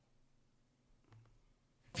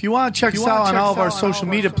If you want to check us out on all of our social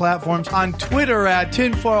media platforms, on Twitter at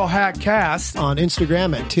Tinfoil Hat Cast, on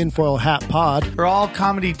Instagram at Tinfoil Hat Pod, or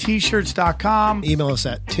allcomedyt-shirts.com. Email us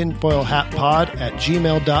at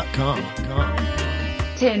tinfoilhatpod@gmail.com.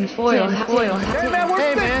 Tinfoil hat. Hey man,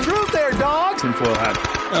 what's the truth there, dog? Tinfoil Hat.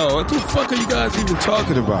 Oh, what the fuck are you guys even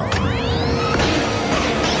talking about?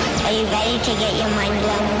 Are you ready to get your mind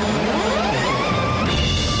blown?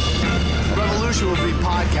 Revolution will be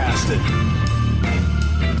podcasted.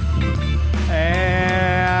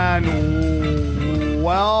 And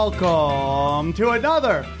welcome to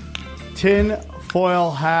another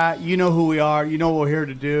Tinfoil Hat. You know who we are. You know what we're here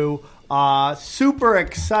to do. Super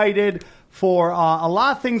excited for a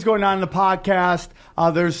lot of things going on in the podcast.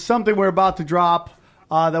 There's something we're about to drop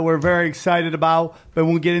that we're very excited about, but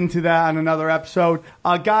we'll get into that on another episode.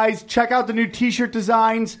 Guys, check out the new t-shirt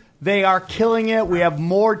designs. They are killing it. We have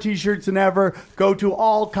more t-shirts than ever. Go to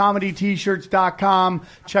allcomedyt-shirts.com.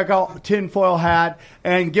 Check out Tinfoil Hat.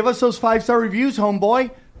 And give us those 5-star reviews,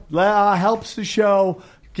 homeboy. Helps the show.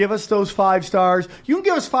 Give us those 5 stars. You can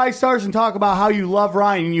give us 5 stars and talk about how you love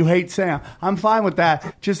Ryan and you hate Sam. I'm fine with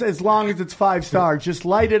that. Just as long as it's 5 stars. Just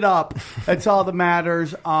light it up. That's all that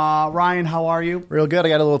matters. Ryan, how are you? Real good. I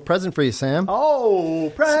got a little present for you, Sam. Oh,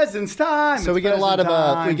 presents time. So we get a lot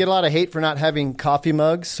of hate for not having coffee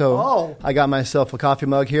mugs. So I got myself a coffee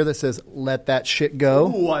mug here that says "Let that shit go."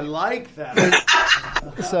 Ooh, I like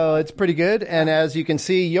that. So it's pretty good. And as you can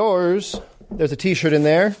see, yours, there's a T-shirt in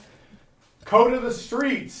there. Code of the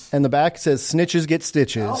streets. And the back says "Snitches get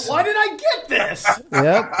stitches." Oh, why did I get this?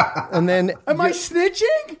 Yep. And then am I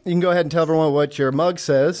snitching? You can go ahead and tell everyone what your mug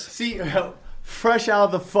says. See, fresh out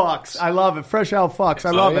of the fucks. I love it. Fresh out of fucks. I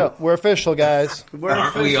love it. We're official, guys.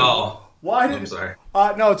 Aren't we all? I'm sorry.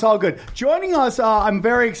 No, it's all good. Joining us, I'm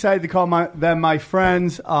very excited to call them my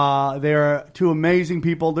friends. They're two amazing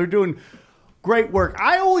people. They're doing great work.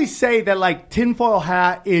 I always say that like Tinfoil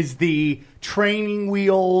Hat is the training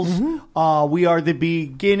wheels. Mm-hmm. We are the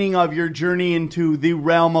beginning of your journey into the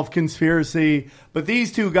realm of conspiracy. But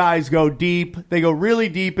these two guys go deep. They go really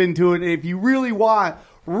deep into it. If you really want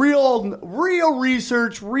real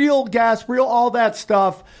research, real gas, real all that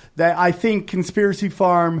stuff, that I think Conspiracy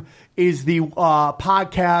Farm is the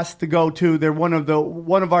podcast to go to. They're one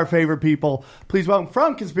of our favorite people. Please welcome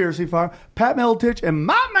from Conspiracy Farm, Pat Miletich and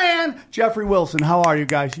my man, Jeffrey Wilson. How are you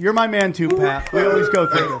guys? You're my man too, Pat. We always go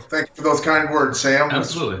through this. Thank you for those kind words, Sam.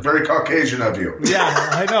 Absolutely. It's very Caucasian of you. Yeah,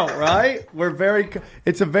 I know, right?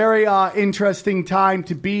 It's a very interesting time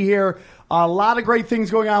to be here. A lot of great things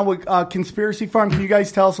going on with Conspiracy Farm. Can you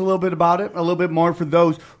guys tell us a little bit about it? A little bit more for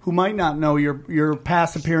those who might not know your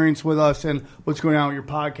past appearance with us and what's going on with your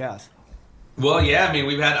podcast. Well, yeah, I mean,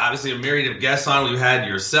 we've had obviously a myriad of guests on. We've had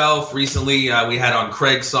yourself recently. We had on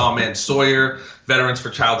Craig Sawman Sawyer, Veterans for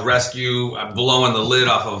Child Rescue, blowing the lid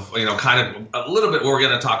off of, kind of a little bit what we're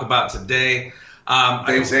going to talk about today.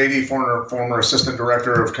 Dave Zadie, former assistant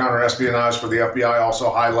director of counterespionage for the FBI, also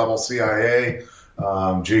high-level CIA.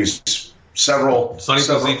 Several. Sonny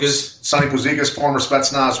Puzikas, former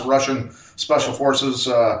Spetsnaz, Russian Special Forces.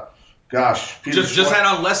 Just had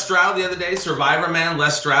on Les Stroud the other day, Survivor Man,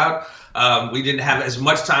 Les Stroud. We didn't have as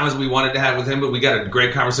much time as we wanted to have with him, but we got a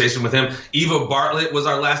great conversation with him. Eva Bartlett was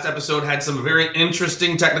our last episode, had some very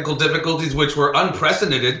interesting technical difficulties, which were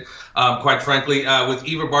unprecedented, quite frankly, with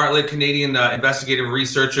Eva Bartlett, Canadian investigative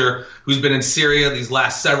researcher who's been in Syria these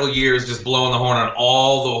last several years, just blowing the horn on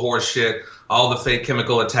all the horse shit, all the fake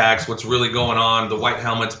chemical attacks, what's really going on, the white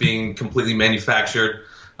helmets being completely manufactured.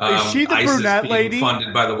 Is she the ISIS brunette being lady?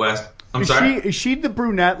 Funded by the West. Is she the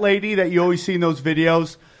brunette lady that you always see in those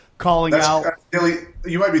videos calling out?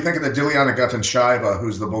 You might be thinking of Dilyana Gutansheva,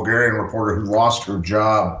 who's the Bulgarian reporter who lost her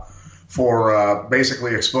job for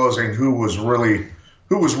basically exposing who was really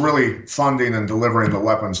funding and delivering the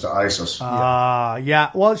weapons to ISIS.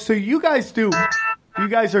 Yeah. Well, so you guys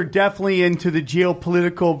are definitely into the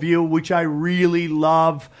geopolitical view, which I really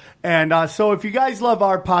love. And so if you guys love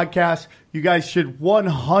our podcast, you guys should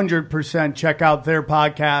 100% check out their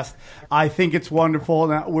podcast. I think it's wonderful,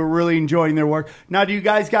 and we're really enjoying their work. Now, do you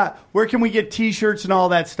guys where can we get T-shirts and all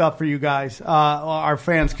that stuff for you guys? Our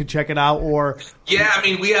fans could check it out, or... Yeah, I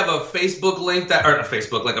mean, we have a Facebook link a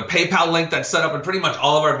PayPal link that's set up in pretty much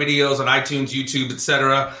all of our videos on iTunes, YouTube,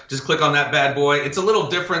 etc. Just click on that bad boy. It's a little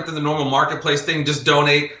different than the normal marketplace thing. Just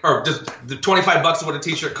donate, or just the $25 is what a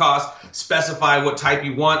T-shirt costs. Specify what type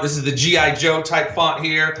you want. This is the G.I. Joe type font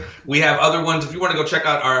here. We have other ones. If you want to go check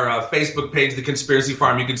out our Facebook page, The Conspiracy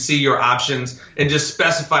Farm, you can see your options and just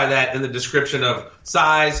specify that in the description of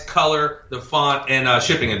size, color, the font, and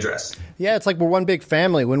shipping address. Yeah, it's like we're one big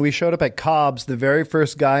family. When we showed up at Cobb's, the very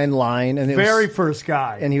first guy in line, and first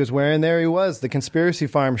guy, and he was wearing the Conspiracy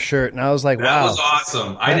Farm shirt, and I was like, wow. That was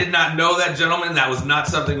awesome. I did not know that gentleman. That was not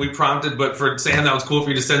something we prompted, but for Sam, that was cool for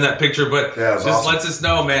you to send that picture. But just awesome. Lets us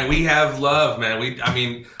know, man, we have love, man.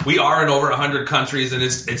 We are in over 100 countries, and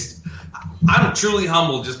I'm truly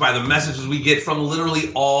humbled just by the messages we get from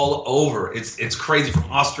literally all over. It's crazy, from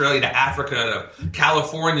Australia to Africa to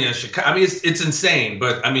California, Chicago. I mean, it's insane,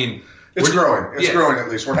 but I mean, it's growing. It's growing. At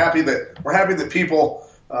least we're happy that people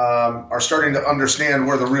are starting to understand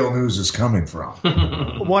where the real news is coming from.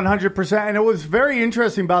 100%. And it was very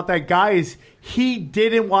interesting about that guy is he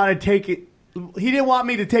didn't want to take it. He didn't want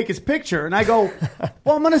me to take his picture. And I go,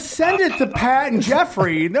 well, I'm going to send it to Pat and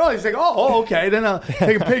Jeffrey. No, he's like, oh, okay. Then I'll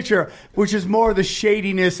take a picture, which is more the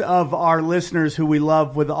shadiness of our listeners who we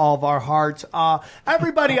love with all of our hearts.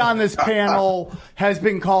 Everybody on this panel has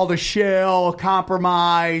been called a shill,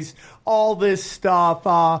 compromised, all this stuff.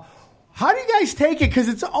 How do you guys take it? Because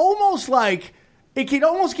it's almost like it can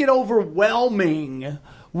almost get overwhelming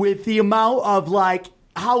with the amount of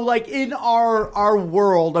how in our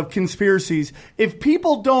world of conspiracies, if you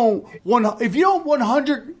don't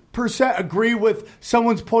 100% agree with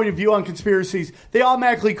someone's point of view on conspiracies, they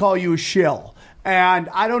automatically call you a shill. And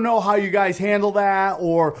I don't know how you guys handle that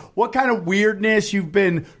or what kind of weirdness you've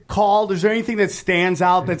been called. Is there anything that stands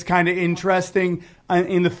out that's kind of interesting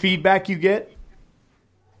in the feedback you get?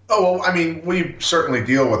 Oh, well, I mean, we certainly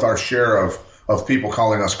deal with our share of people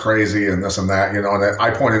calling us crazy and this and that, and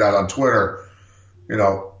I pointed out on Twitter,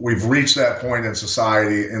 we've reached that point in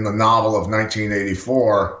society in the novel of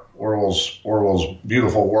 1984, Orwell's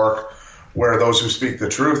beautiful work, where those who speak the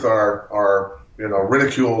truth are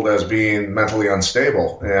ridiculed as being mentally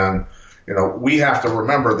unstable. And, we have to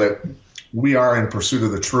remember that we are in pursuit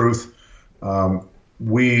of the truth.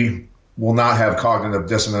 We will not have cognitive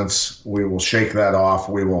dissonance. We will shake that off.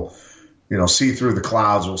 We will, see through the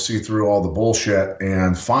clouds. We'll see through all the bullshit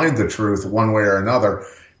and find the truth one way or another,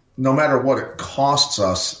 no matter what it costs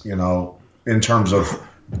us, in terms of,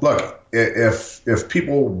 look, if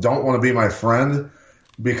people don't want to be my friend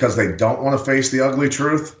because they don't want to face the ugly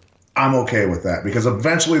truth, I'm okay with that, because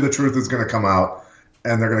eventually the truth is going to come out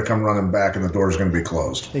and they're going to come running back and the door's going to be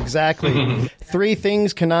closed. Exactly. 3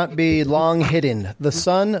 things cannot be long hidden: the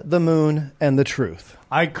sun, the moon, and the truth.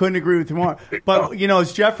 I couldn't agree with you more. But,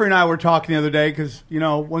 as Jeffrey and I were talking the other day, because,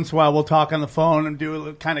 once in a while we'll talk on the phone and do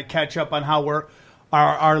a kind of catch up on how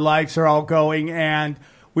our lives are all going. And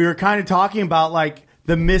we were kind of talking about,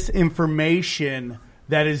 the misinformation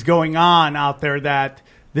that is going on out there, that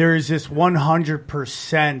there is this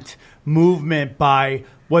 100% movement by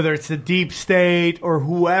whether it's the deep state or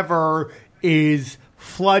whoever is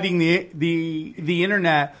flooding the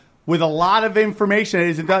internet with a lot of information that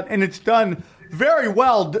isn't done, and it's done very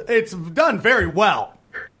well. It's done very well.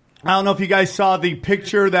 I don't know if you guys saw the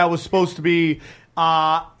picture that was supposed to be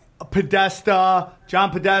Podesta,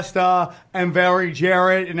 John Podesta, and Valerie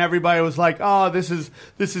Jarrett, and everybody was like, "Oh, this is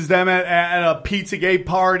them at a Pizzagate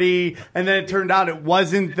party," and then it turned out it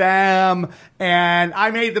wasn't them. And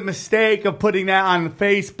I made the mistake of putting that on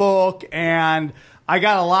Facebook, and I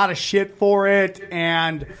got a lot of shit for it.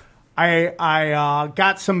 And I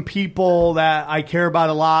got some people that I care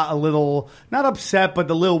about a lot, a little not upset,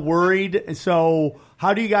 but a little worried. So,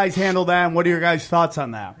 how do you guys handle that? And what are your guys' thoughts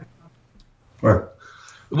on that? Right.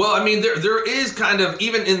 Well, I mean, there is kind of,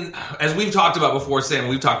 even as we've talked about before, Sam,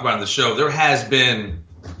 we've talked about on the show, there has been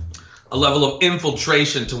a level of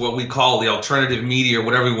infiltration to what we call the alternative media, or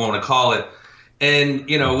whatever we want to call it. And,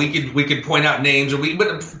 we could point out names,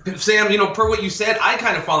 but Sam, per what you said, I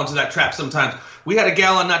kind of fall into that trap sometimes. We had a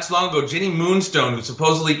gal on not too long ago, Jenny Moonstone, who's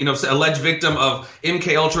supposedly, alleged victim of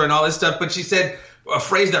MK Ultra and all this stuff, but she said a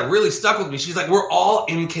phrase that really stuck with me. She's like, we're all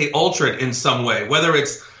MK Ultra in some way, whether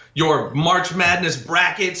it's your March Madness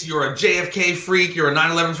brackets, you're a JFK freak, you're a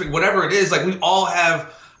 9/11 freak, whatever it is, we all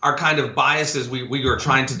have our kind of biases we are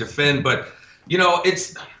trying to defend. But,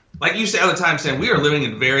 it's like you say all the time, Sam, we are living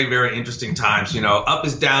in very, very interesting times. Up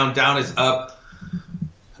is down, down is up.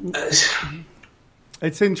 It's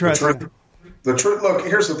interesting. The truth, look,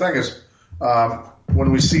 here's the thing is,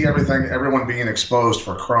 when we see everyone being exposed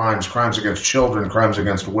for crimes against children, crimes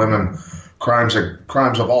against women, crimes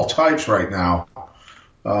of all types right now,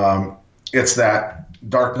 it's that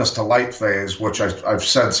darkness to light phase, which I've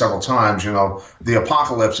said several times. The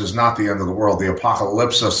apocalypse is not the end of the world. The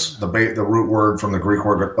apocalypsis, the root word from the Greek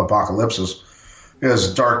word apocalypsis,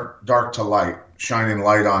 is dark to light, shining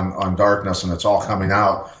light on darkness, and it's all coming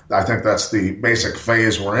out. I think that's the basic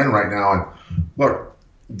phase we're in right now. And look,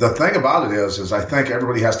 the thing about it is I think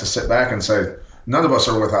everybody has to sit back and say, none of us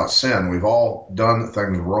are without sin. We've all done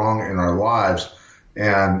things wrong in our lives,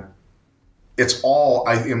 and it's all,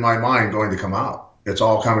 in my mind, going to come out. It's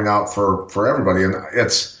all coming out for everybody, and it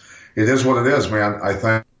is what it is, man. I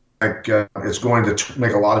think it's going to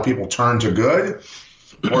make a lot of people turn to good,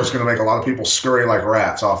 or it's going to make a lot of people scurry like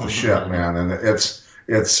rats off the ship, man. And it's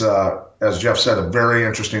as Jeff said, a very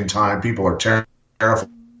interesting time. People are terrified.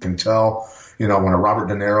 You can tell, when a Robert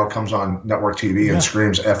De Niro comes on network TV and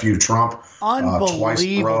screams "F you, Trump" twice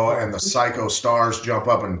in a row, and the psycho stars jump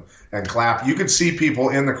up and clap. You could see people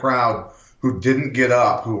in the crowd who didn't get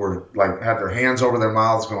up, who were had their hands over their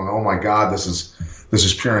mouths, going, "Oh my God, this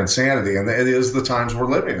is pure insanity." And it is the times we're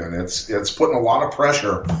living in. It's putting a lot of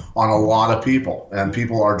pressure on a lot of people, and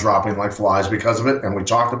people are dropping like flies because of it. And we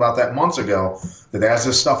talked about that months ago, that as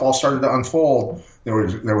this stuff all started to unfold, there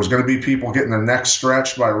was going to be people getting their necks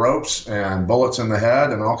stretched by ropes and bullets in the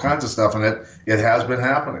head and all kinds of stuff. And it has been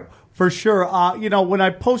happening. For sure. When I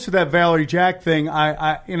posted that Valerie Jack thing,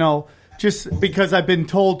 I just because I've been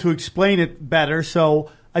told to explain it better,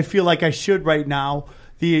 so I feel like I should right now.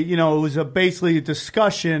 It was basically a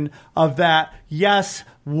discussion of that, yes,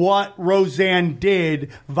 what Roseanne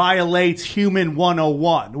did violates human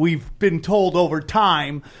 101. We've been told over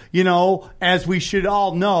time, as we should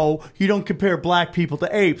all know, you don't compare black people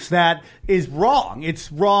to apes. That is wrong.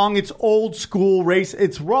 It's wrong. It's old school race.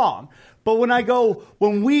 It's wrong. But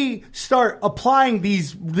when we start applying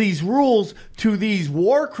these rules to these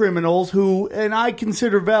war criminals and I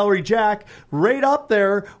consider Valerie Jack right up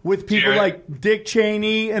there with people like Dick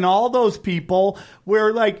Cheney and all those people,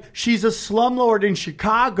 where she's a slumlord in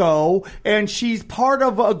Chicago and she's part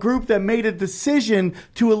of a group that made a decision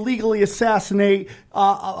to illegally assassinate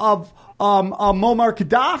Muammar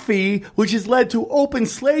Gaddafi, which has led to open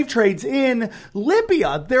slave trades in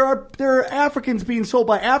Libya. There are Africans being sold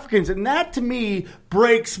by Africans, and that to me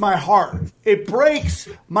breaks my heart. It breaks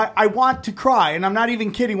I want to cry, and I'm not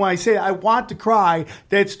even kidding when I say I want to cry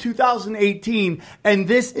that it's 2018 and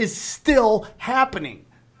this is still happening.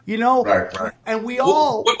 Right. And we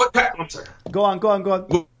all I'm sorry. Go on.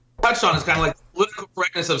 Touched on is kind of like political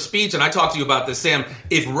correctness of speech, and I talked to you about this, Sam.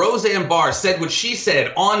 If Roseanne Barr said what she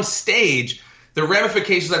said on stage, the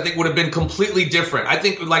ramifications, I think, would have been completely different. I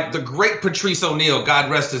think, like the great Patrice O'Neill,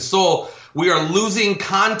 God rest his soul, we are losing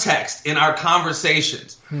context in our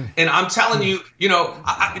conversations. And I'm telling you,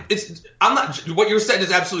 I'm not. What you said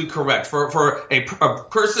is absolutely correct. For a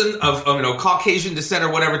person of Caucasian descent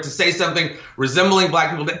or whatever to say something resembling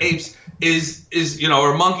black people to apes is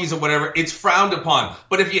or monkeys or whatever, it's frowned upon.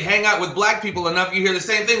 But if you hang out with black people enough, you hear the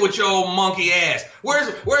same thing with your old monkey ass. Where's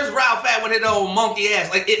Ralph at with his old monkey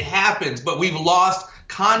ass? Like, it happens, but we've lost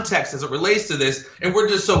context as it relates to this, and we're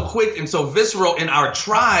just so quick and so visceral in our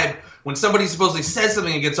tribe. When somebody supposedly says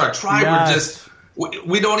something against our tribe,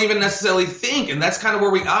 we don't even necessarily think, and that's kind of where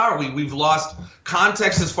we are. We've lost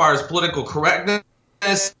context as far as political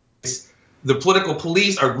correctness. The political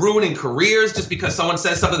police are ruining careers just because someone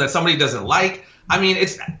says something that somebody doesn't like. I mean,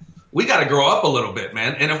 we got to grow up a little bit,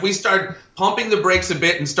 man. And if we start pumping the brakes a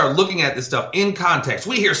bit and start looking at this stuff in context,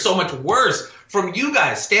 we hear so much worse from you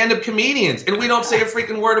guys, stand-up comedians, and we don't say a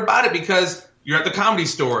freaking word about it because you're at the Comedy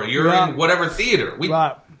Store, you're in whatever theater.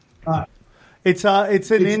 It's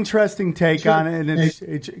an interesting take on it, and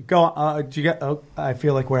I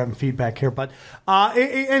feel like we're having feedback here, but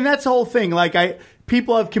and that's the whole thing.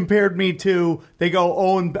 People have compared me to. They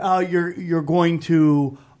go, you're going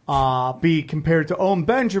to be compared to Owen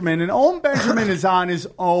Benjamin, and Owen Benjamin is on his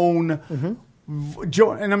own.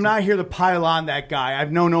 And I'm not here to pile on that guy.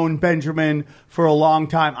 I've known Owen Benjamin for a long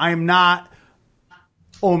time. I am not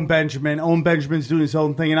Owen Benjamin. Owen Benjamin's doing his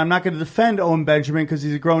own thing, and I'm not going to defend Owen Benjamin because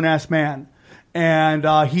he's a grown-ass man.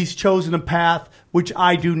 And he's chosen a path which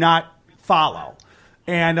I do not follow.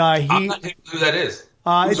 And I'm not sure who that is.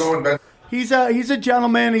 Who's Owen Benjamin? He's a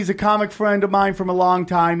gentleman. He's a comic friend of mine from a long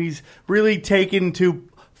time. He's really taken to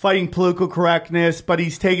fighting political correctness, but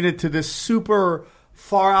he's taken it to this super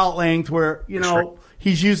far out length where,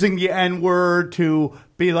 he's using the N-word to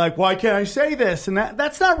be like, why can't I say this? And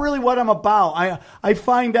that's not really what I'm about. I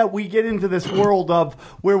find that we get into this world of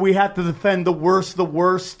where we have to defend the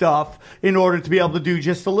worst stuff in order to be able to do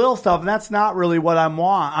just the little stuff. And that's not really what I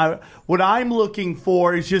want. What I'm looking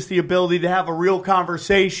for is just the ability to have a real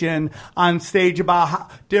conversation on stage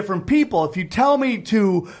about different people. If you tell me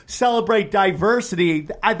to celebrate diversity,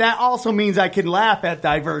 that also means I can laugh at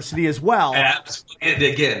diversity as well. And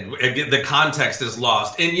again, the context is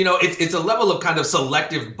lost. And, it's a level of kind of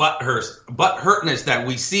selective butthurtness that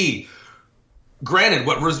we see. Granted,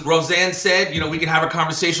 what Roseanne said, we can have a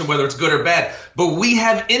conversation whether it's good or bad, but we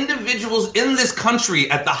have individuals in this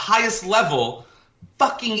country at the highest level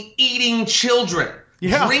fucking eating children,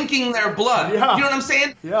 drinking their blood. Yeah. You know what I'm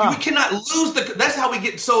saying? Yeah. We cannot lose that's how we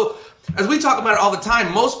get so. As we talk about it all the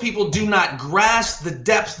time, most people do not grasp the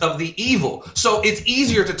depths of the evil. So it's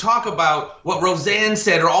easier to talk about what Roseanne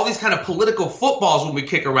said or all these kind of political footballs when we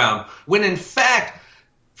kick around, when in fact,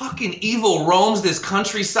 fucking evil roams this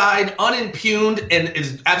countryside unimpugned and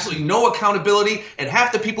is absolutely no accountability. And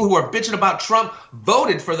half the people who are bitching about Trump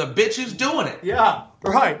voted for the bitch who's doing it. Yeah,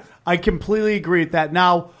 right. I completely agree with that.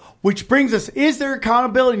 Now, which brings us, is there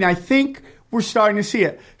accountability? And I think we're starting to see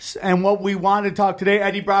it. And what we wanted to talk today,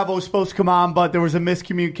 Eddie Bravo was supposed to come on, but there was a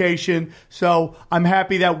miscommunication. So I'm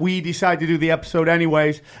happy that we decided to do the episode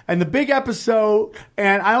anyways. And the big episode,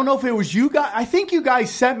 and I don't know if it was you guys, I think you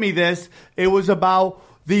guys sent me this. It was about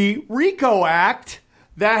the RICO Act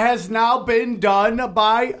that has now been done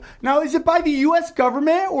by, now is it by the U.S.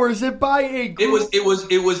 government or is it by a group?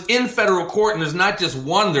 It was in federal court, and there's not just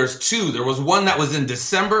one, there's two. There was one that was in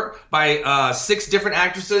December by 6 different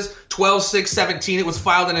actresses, 12/6/17. It was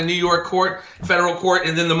filed in a New York court, federal court,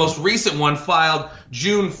 and then the most recent one filed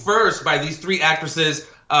June 1st by these 3 actresses.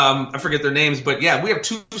 I forget their names, but yeah, we have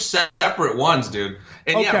 2 separate ones, dude.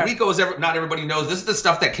 And yeah, RICO is not everybody knows. This is the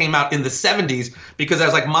stuff that came out in the 70s because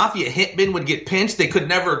as like mafia hitmen would get pinched, they could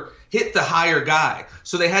never hit the higher guy.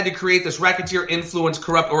 So they had to create this Racketeer Influence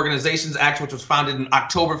Corrupt Organizations Act, which was founded in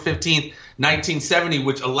October 15th, 1970,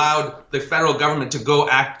 which allowed the federal government to go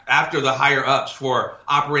after the higher ups for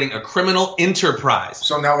operating a criminal enterprise.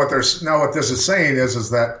 So now what this is saying is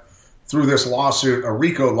that through this lawsuit, a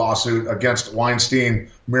RICO lawsuit against Weinstein,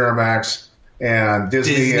 Miramax, and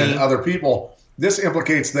Disney and other people, this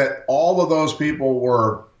implicates that all of those people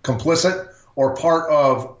were complicit or part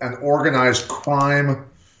of an organized crime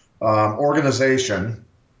organization,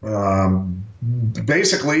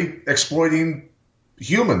 basically exploiting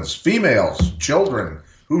humans, females, children,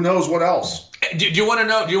 who knows what else. Do you want to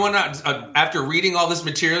know? Do you want to, after reading all this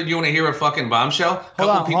material, do you want to hear a fucking bombshell? A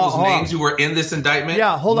couple people's names who were in this indictment.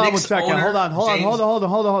 Yeah, hold on Nick's 1 second. owner,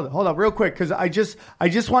 Hold on, real quick, because I just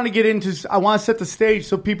want to get into. I want to set the stage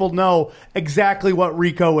so people know exactly what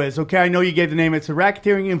RICO is. Okay, I know you gave the name. It's a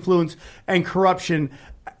Racketeering Influence and Corruption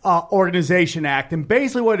Organization Act, and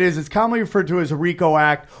basically what it is, it's commonly referred to as a RICO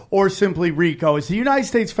Act or simply RICO. It's the United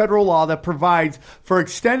States federal law that provides for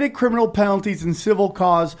extended criminal penalties in civil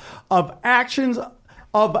cause of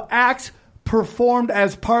acts performed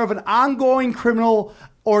as part of an ongoing criminal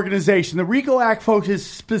organization. The RICO Act focuses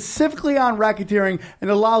specifically on racketeering and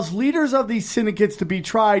allows leaders of these syndicates to be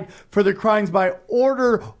tried for their crimes by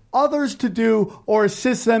order others to do or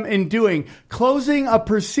assist them in doing, closing a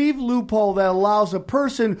perceived loophole that allows a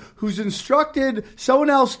person who's instructed someone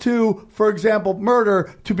else to, for example,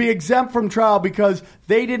 murder, to be exempt from trial because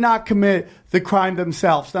they did not commit the crime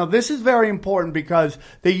themselves. Now, this is very important because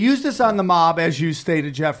they use this on the mob, as you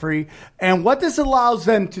stated, Jeffrey, and what this allows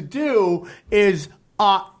them to do is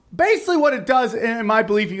basically what it does, in my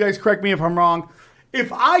belief, you guys correct me if I'm wrong,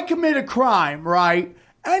 if I commit a crime, right,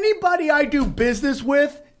 anybody I do business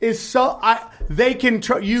with is they can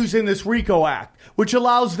use in this RICO Act, which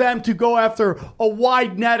allows them to go after a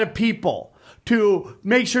wide net of people to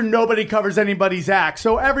make sure nobody covers anybody's act.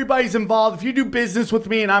 So everybody's involved. If you do business with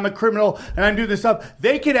me and I'm a criminal and I'm doing this stuff,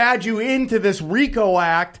 they can add you into this RICO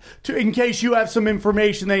Act in case you have some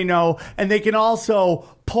information they know, and they can also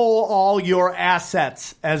pull all your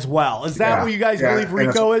assets as well. Is that what you guys believe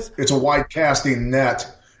RICO is? It's a wide casting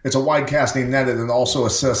net. It's a wide casting net, and it also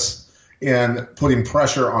assists in putting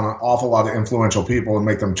pressure on an awful lot of influential people and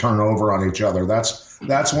make them turn over on each other. That's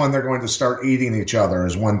when they're going to start eating each other,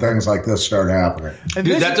 is when things like this start happening.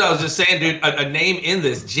 Dude, that's what I was just saying, dude. A name in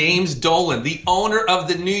this, James Dolan, the owner of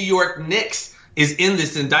the New York Knicks, is in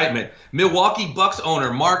this indictment. Milwaukee Bucks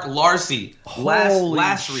owner Mark Lasry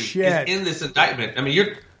is in this indictment. I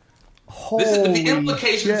mean, the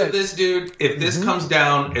implications of this, dude, if this comes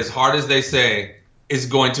down as hard as they say, is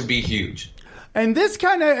going to be huge. And this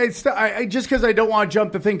kind of, just because I don't want to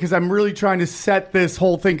jump the thing, because I'm really trying to set this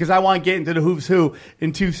whole thing, because I want to get into the who's who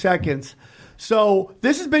in 2 seconds. So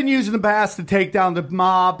this has been used in the past to take down the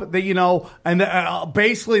mob,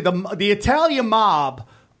 basically the Italian mob,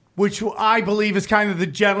 which I believe is kind of the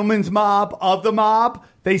gentleman's mob of the mob.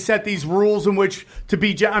 They set these rules in which to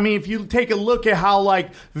be, I mean, if you take a look at how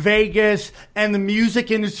like Vegas and the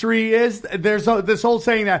music industry is, there's this whole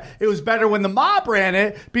saying that it was better when the mob ran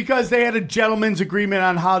it because they had a gentleman's agreement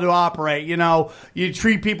on how to operate. You know, you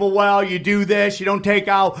treat people well, you do this, you don't take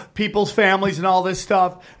out people's families and all this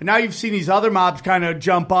stuff. And now you've seen these other mobs kind of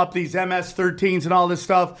jump up, these MS-13s and all this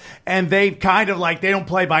stuff, and they've kind of like, they don't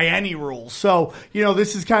play by any rules. So, you know,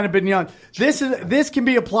 this has kind of been young. This can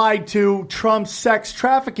be applied to Trump's sex trafficking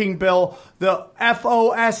trafficking bill, the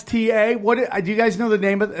FOSTA. Do you guys know the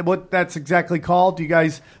name of what that's exactly called? Do you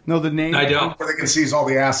guys know the name? I don't. Where they can seize all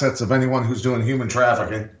the assets of anyone who's doing human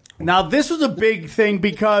trafficking. Now, this was a big thing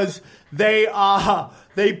because they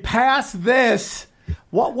passed this.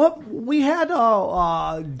 What we had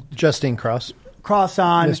Justine Cross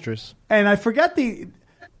on mistress, and I forget did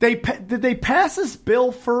they pass this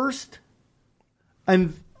bill first?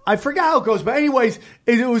 And I forgot how it goes, but anyways,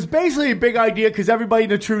 it was basically a big idea because everybody in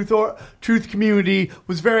the truth community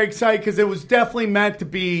was very excited because it was definitely meant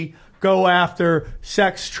to go after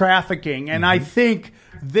sex trafficking, and I think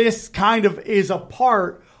this kind of is a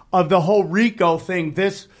part of the whole RICO thing.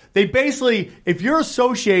 They basically, if you're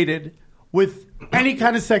associated with any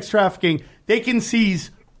kind of sex trafficking, they can seize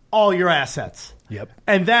all your assets. Yep.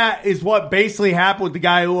 And that is what basically happened with the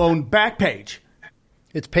guy who owned Backpage.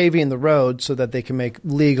 It's paving the road so that they can make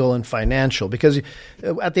legal and financial. Because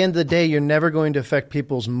at the end of the day, you're never going to affect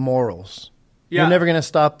people's morals. Yeah. You're never going to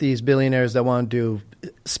stop these billionaires that want to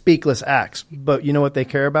do speakless acts. But you know what they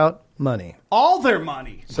care about? Money. All their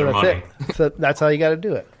money. So that's it. So that's how you got to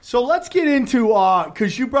do it. So let's get into,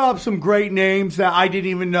 because you brought up some great names that I didn't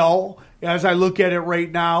even know as I look at it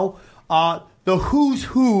right now. The who's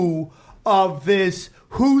who of this,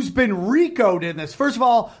 who's been RICO'd in this. First of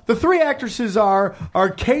all, the three actresses are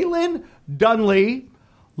Caitlin Dunley,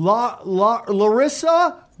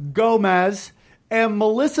 Larissa Gomez, and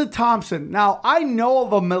Melissa Thompson. Now, I know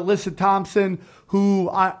of a Melissa Thompson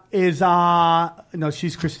who is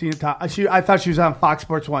she's Christina Thompson. I thought she was on Fox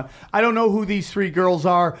Sports 1. I don't know who these three girls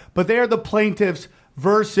are, but they are the plaintiffs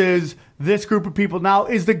versus this group of people. Now,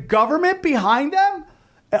 is the government behind them?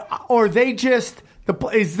 Or they just...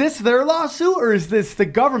 Is this their lawsuit or is this the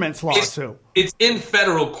government's lawsuit? It's in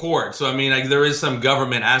federal court, so I mean, there is some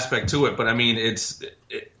government aspect to it. But I mean, it's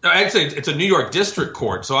a New York district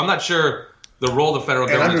court, so I'm not sure the role of the federal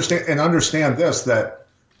government. Understand this, that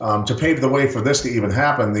to pave the way for this to even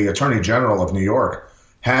happen, the Attorney General of New York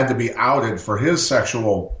had to be outed for his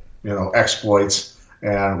sexual, exploits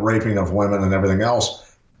and raping of women and everything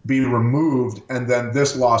else, be removed, and then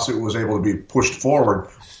this lawsuit was able to be pushed forward.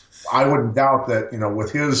 I wouldn't doubt that,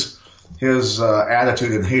 with his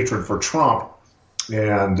attitude and hatred for Trump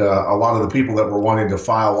and a lot of the people that were wanting to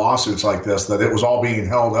file lawsuits like this, that it was all being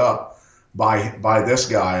held up by this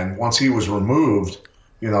guy. And once he was removed,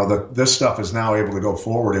 this stuff is now able to go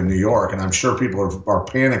forward in New York. And I'm sure people are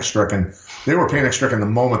panic-stricken. They were panic-stricken the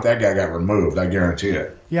moment that guy got removed, I guarantee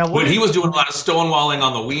it. Yeah, but he was doing a lot of stonewalling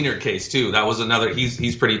on the Weiner case, too. That was another –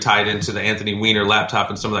 he's pretty tied into the Anthony Weiner laptop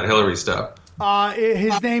and some of that Hillary stuff.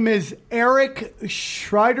 His name is Eric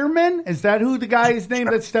Schreiderman. Is that who the guy's name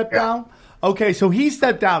that stepped down? Okay, so he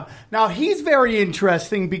stepped down. Now, he's very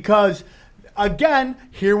interesting because, again,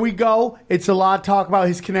 here we go. It's a lot of talk about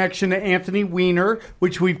his connection to Anthony Weiner,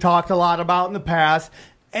 which we've talked a lot about in the past,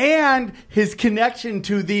 and his connection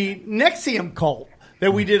to the NXIVM cult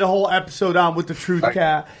that we did a whole episode on with the Truth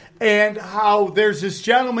Cat, and how there's this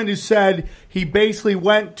gentleman who said he basically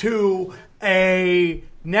went to a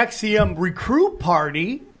NXIVM recruit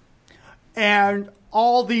party, and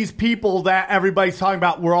all these people that everybody's talking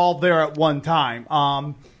about were all there at one time.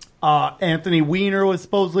 Anthony Weiner was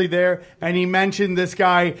supposedly there, and he mentioned this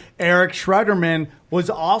guy, Eric Schreiderman,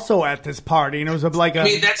 was also at this party. And it was that's what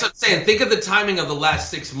I'm saying. Think of the timing of the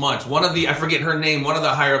last 6 months. I forget her name, one of the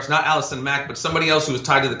higher-ups, not Allison Mack, but somebody else who was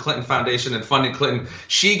tied to the Clinton Foundation and funded Clinton.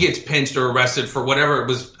 She gets pinched or arrested for whatever it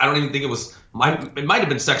was. I don't even think it was... It might have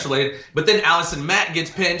been sex-related. But then Allison Mack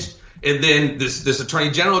gets pinched, and then this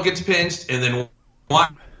attorney general gets pinched, and then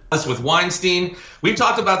with Weinstein. We've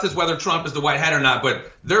talked about this, whether Trump is the white hat or not,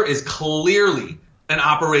 but there is clearly an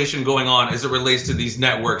operation going on as it relates to these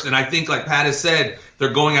networks. And I think, like Pat has said,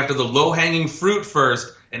 they're going after the low-hanging fruit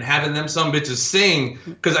first and having them some bitches sing.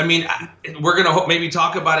 Because, I mean, we're going to maybe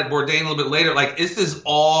talk about it, Bourdain, a little bit later. Like, this is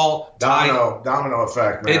all domino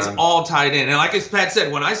effect, man. It's all tied in. And like as Pat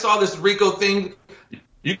said, when I saw this RICO thing,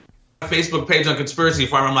 you Facebook page on Conspiracy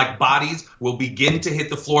Farm, I'm like, bodies will begin to hit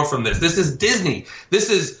the floor from this. This is Disney. This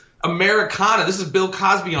is Americana. This is Bill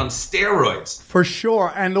Cosby on steroids. For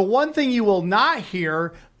sure. And the one thing you will not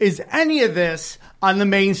hear is any of this on the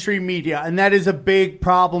mainstream media. And that is a big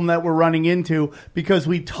problem that we're running into because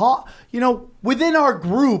we talk, within our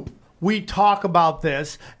group, we talk about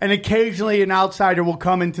this, and occasionally an outsider will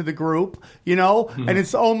come into the group, and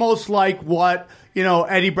it's almost like what,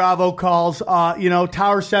 Eddie Bravo calls,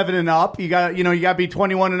 Tower 7 and up. You got to be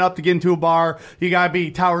 21 and up to get into a bar. You got to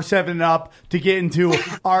be Tower 7 and up to get into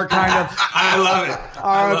our kind of I love it.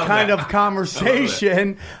 Our kind of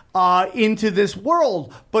conversation into this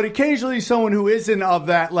world. But occasionally someone who isn't of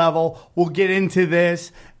that level will get into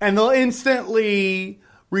this and they'll instantly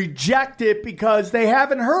reject it because they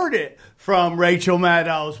haven't heard it from Rachel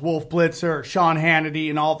Maddow, Wolf Blitzer, Sean Hannity,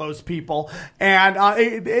 and all those people. And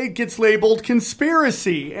it gets labeled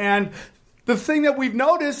conspiracy. And the thing that we've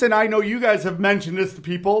noticed, and I know you guys have mentioned this to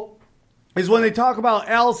people, is when they talk about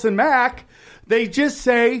Allison Mack, they just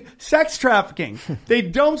say sex trafficking. They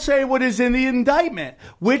don't say what is in the indictment,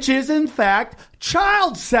 which is, in fact,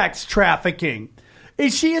 child sex trafficking.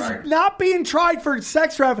 She is not being tried for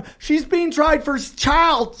sex trafficking. She's being tried for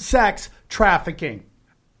child sex trafficking.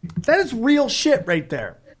 That is real shit right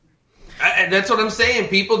there. And that's what I'm saying.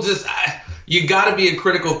 People just, you got to be a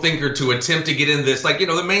critical thinker to attempt to get in this. Like,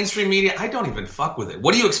 the mainstream media, I don't even fuck with it.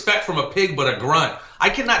 What do you expect from a pig but a grunt? I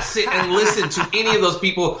cannot sit and listen to any of those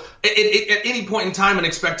people at any point in time and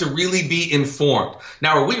expect to really be informed.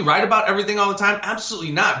 Now, are we right about everything all the time?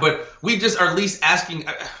 Absolutely not. But we just are at least asking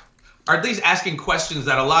questions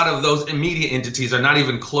that a lot of those media entities are not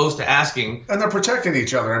even close to asking. And they're protecting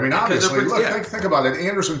each other. I mean, obviously, think about it.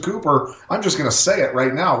 Anderson Cooper, I'm just going to say it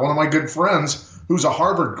right now. One of my good friends who's a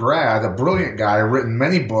Harvard grad, a brilliant guy, written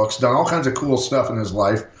many books, done all kinds of cool stuff in his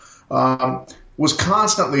life, was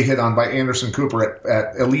constantly hit on by Anderson Cooper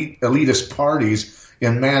at elitist parties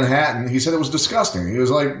in Manhattan. He said it was disgusting. He was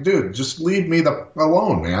like, dude, just leave me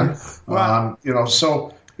alone, man. Wow.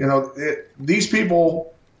 These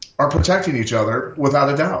people are protecting each other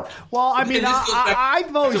without a doubt. Well, I mean,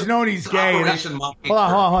 I've always known he's gay. Hold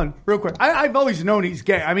on, real quick. I've always known he's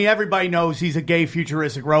gay. I mean, everybody knows he's a gay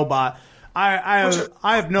futuristic robot. I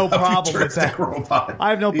have no problem with that. Robot.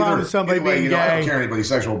 I have no problem with somebody being gay. I don't care anybody's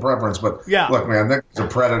sexual preference, but yeah. Look, man, Nick's a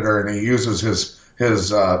predator, and he uses his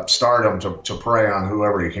stardom to prey on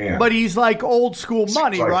whoever he can. But he's like old school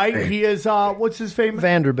money, like right? me. He is, what's his famous?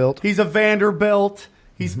 Vanderbilt. He's a Vanderbilt.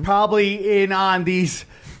 He's probably in on these,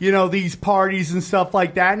 these parties and stuff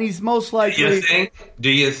like that. And he's most likely. Do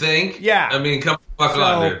you think? Yeah. I mean, come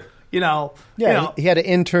on, dude. He had an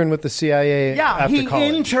intern with the CIA. Yeah, he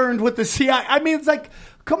college. interned with the CIA. I mean, it's like,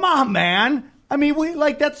 come on, man. I mean,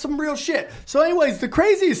 that's some real shit. So, anyways, the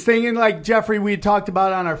craziest thing, and like Jeffrey, we had talked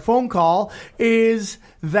about on our phone call, is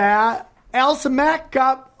that Allison Mack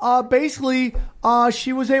got basically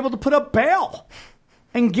she was able to put up bail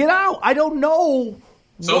and get out. I don't know.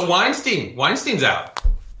 So Weinstein's out.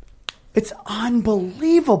 It's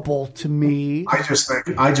unbelievable to me. I just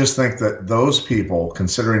think that those people,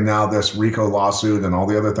 considering now this RICO lawsuit and all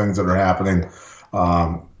the other things that are happening,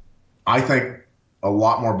 I think a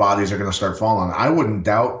lot more bodies are going to start falling. I wouldn't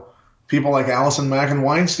doubt people like Allison Mack and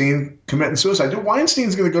Weinstein committing suicide. Dude,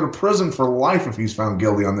 Weinstein's going to go to prison for life if he's found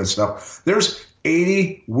guilty on this stuff. There's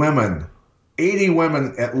 80 women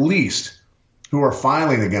at least, who are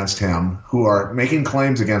filing against him, who are making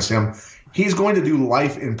claims against him. He's going to do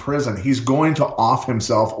life in prison. He's going to off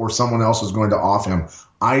himself, or someone else is going to off him.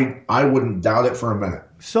 I wouldn't doubt it for a minute.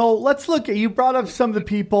 So let's look at, you brought up some of the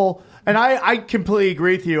people, and I completely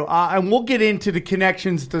agree with you. And we'll get into the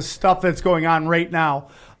connections to stuff that's going on right now.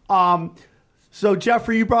 So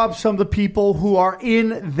Jeffrey, you brought up some of the people who are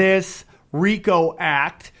in this RICO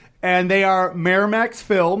Act, and they are Miramax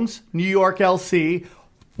Films, New York LC,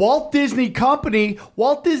 Walt Disney Company,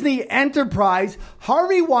 Walt Disney Enterprise,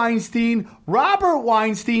 Harvey Weinstein, Robert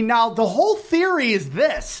Weinstein. Now, the whole theory is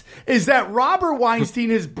this, is that Robert Weinstein,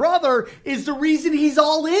 his brother, is the reason he's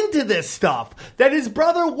all into this stuff. That his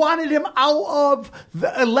brother wanted him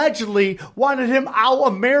allegedly wanted him out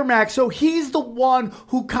of Miramax. So he's the one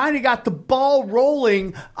who kind of got the ball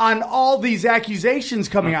rolling on all these accusations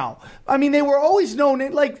coming out. I mean, they were always known,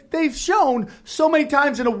 like they've shown so many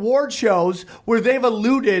times in award shows where they've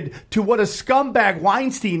alluded to what a scumbag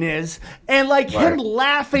Weinstein is, and like him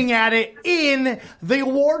laughing at it in the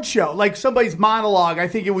award show, like somebody's monologue. I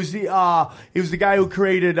think it was the guy who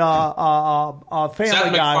created Family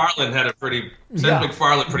Seth Guy. MacFarlane had Seth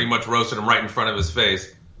MacFarlane pretty much roasted him right in front of his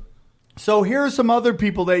face. So here are some other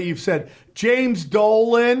people that you've said. James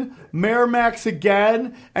Dolan, Miramax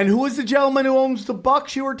again, and who is the gentleman who owns the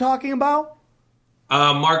Bucks you were talking about?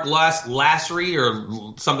 Mark Lasry,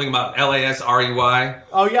 or something about Lasrey.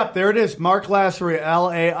 Oh, yep, there it is. Mark Lasry,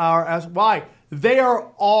 Larsy. They are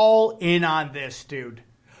all in on this, dude.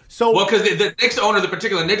 So, well, because the Knicks owner, the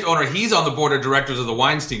particular Knicks owner, he's on the board of directors of the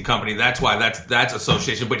Weinstein Company. That's why that's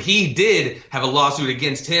association. But he did have a lawsuit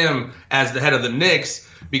against him as the head of the Knicks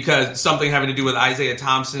because something having to do with Isaiah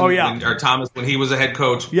Thompson or Thomas when he was a head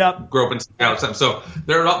coach. Yep. Grew up in Seattle. So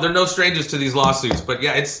they're no strangers to these lawsuits. But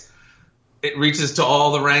yeah, it reaches to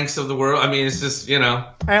all the ranks of the world. I mean, it's just,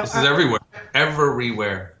 this is everywhere.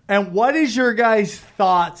 Everywhere. And what is your guys'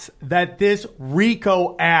 thoughts that this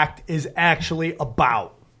RICO Act is actually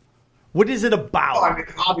about? What is it about? Well, I mean,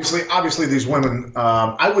 obviously, these women.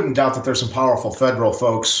 I wouldn't doubt that there's some powerful federal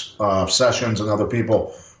folks, Sessions and other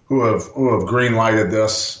people, who have green-lighted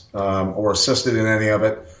this or assisted in any of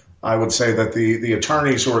it. I would say that the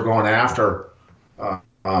attorneys who are going after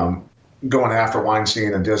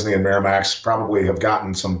Weinstein and Disney and Miramax probably have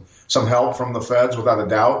gotten some help from the feds, without a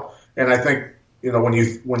doubt. And I think when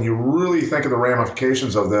you really think of the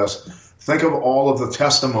ramifications of this. Think of all of the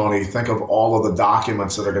testimony. Think of all of the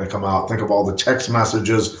documents that are going to come out. Think of all the text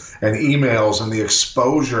messages and emails and the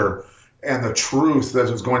exposure and the truth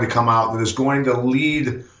that is going to come out that is going to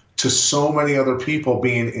lead to so many other people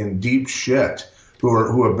being in deep shit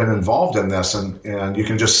who have been involved in this. And you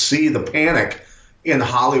can just see the panic in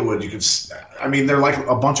Hollywood. They're like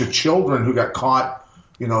a bunch of children who got caught,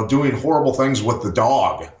 doing horrible things with the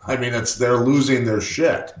dog. I mean, they're losing their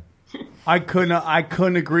shit. I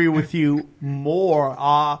couldn't agree with you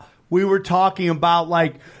more. We were talking about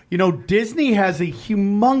Disney has a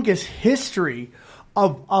humongous history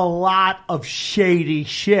of a lot of shady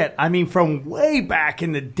shit. I mean, from way back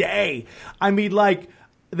in the day. I mean,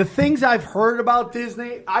 the things I've heard about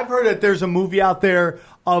Disney, I've heard that there's a movie out there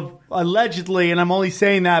of allegedly, and I'm only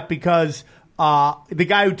saying that because the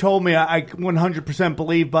guy who told me I 100%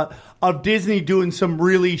 believe, but of Disney doing some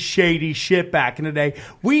really shady shit back in the day.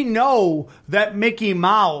 We know that Mickey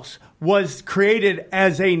Mouse was created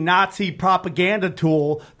as a Nazi propaganda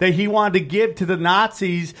tool that he wanted to give to the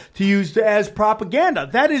Nazis to use as propaganda.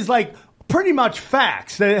 That is pretty much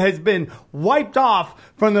facts that has been wiped off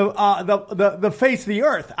from the face of the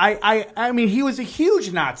earth. I mean, he was a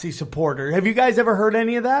huge Nazi supporter. Have you guys ever heard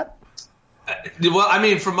any of that? Well, I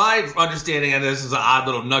mean, from my understanding, and this is an odd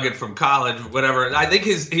little nugget from college, whatever, I think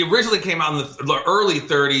he originally came out in the early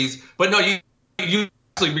 30s. But no, you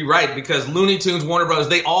actually be right, because Looney Tunes, Warner Brothers,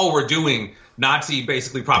 they all were doing Nazi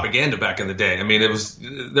basically propaganda back in the day. I mean, there was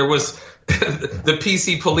the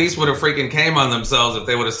PC police would have freaking came on themselves if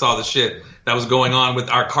they would have saw the shit that was going on with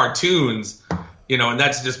our cartoons. And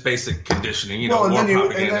that's just basic conditioning.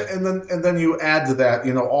 And then you add to that,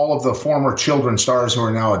 all of the former children's stars who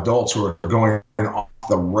are now adults who are going off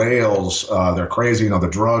the rails. They're crazy. The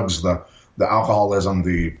drugs, the alcoholism,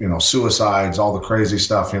 the suicides, all the crazy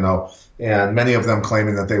stuff. And many of them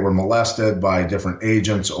claiming that they were molested by different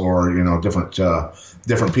agents or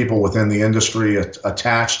different people within the industry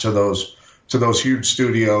attached to those huge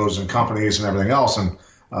studios and companies and everything else. And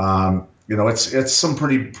it's some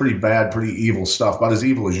pretty bad, pretty evil stuff, about as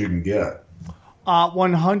evil as you can get.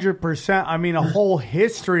 100%. I mean, a whole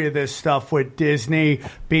history of this stuff with Disney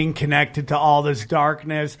being connected to all this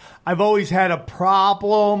darkness. I've always had a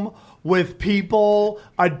problem with people,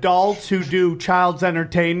 adults who do child's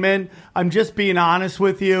entertainment. I'm just being honest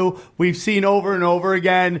with you. We've seen over and over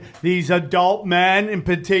again these adult men in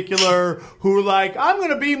particular who are like, I'm going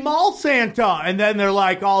to be mall Santa. And then they're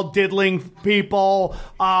all diddling people.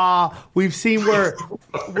 We've seen where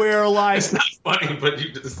it's not funny, but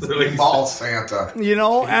you just mall Santa.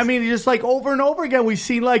 I mean, just over and over again, we've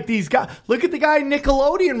seen these guys. Look at the guy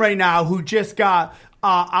Nickelodeon right now who just got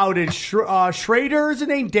outed. Schrader is his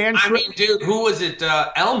name? Dan Schrader. I mean, dude, who was it?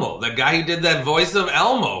 Elmo, the guy who did that voice of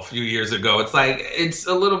Elmo a few years ago. It's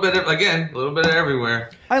a little bit of everywhere.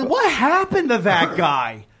 And what happened to that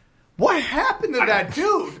guy? What happened to that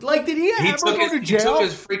dude? Did he ever go to jail? He took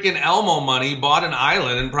his freaking Elmo money, bought an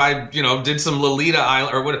island, and probably, did some Lolita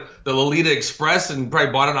Island or the Lolita Express, and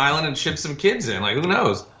probably bought an island and shipped some kids in. Who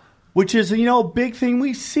knows? Which is, a big thing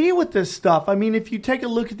we see with this stuff. I mean, if you take a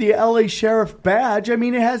look at the LA Sheriff badge, I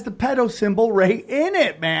mean, it has the pedo symbol right in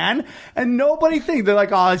it, man. And nobody thinks, they're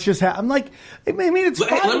like, oh, it's just, I'm like, I mean, it's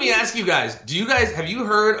fine. Let me ask you guys, have you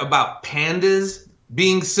heard about pandas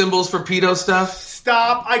being symbols for pedo stuff?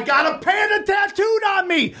 Stop. I got a panda tattooed on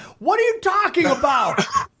me. What are you talking about?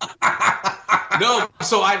 No,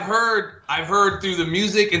 so I've heard through the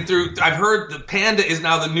music and I've heard the panda is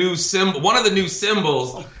now the new symbol, one of the new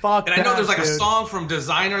symbols. Oh, fuck and I know there's a song from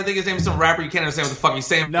Designer, I think his name is some rapper, you can't understand what the fuck he's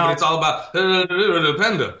saying, but it's all about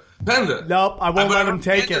panda. Nope, I won't let him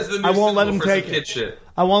take it. I won't let him take it.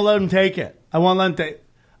 I won't let him take it. I won't let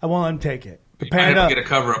him take it. The panda, get a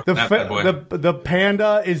cover up the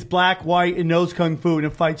panda is black, white, and knows kung fu, and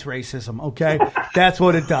it fights racism. Okay, that's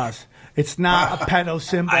what it does. It's not a pedo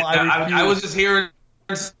symbol. I was just hearing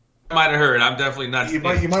might have heard. I'm definitely not. You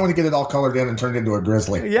might want to get it all colored in and turned into a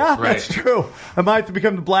grizzly. Yeah, that's true. I might have to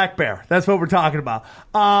become the black bear. That's what we're talking about.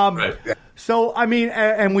 Right. So, I mean,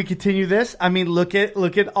 and we continue this. I mean, look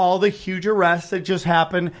at all the huge arrests that just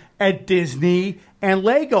happened at Disney and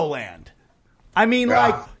Legoland. I mean,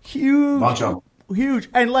 like, huge.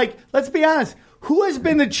 And, like, let's be honest. Who has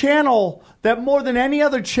been the channel that more than any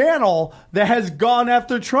other channel that has gone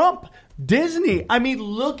after Trump? Disney. I mean,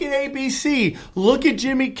 look at ABC. Look at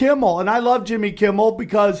Jimmy Kimmel. And I love Jimmy Kimmel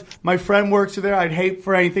because my friend works there. I'd hate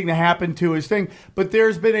for anything to happen to his thing. But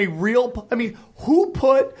there's been a real... I mean, who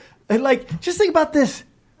put... Like, just think about this.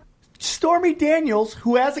 Stormy Daniels,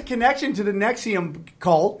 who has a connection to the NXIVM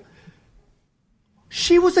cult,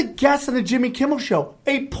 she was a guest on the Jimmy Kimmel Show.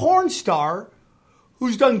 A porn star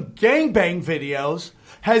who's done gangbang videos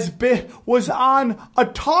was on a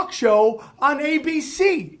talk show on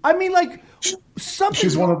ABC. I mean, like, something.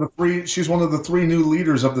 She's one of the three new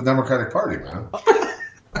leaders of the Democratic Party, man.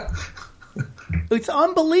 It's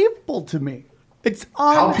unbelievable to me. It's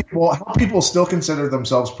how people still consider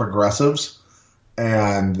themselves progressives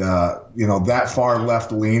and that far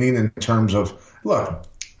left leaning in terms of, look,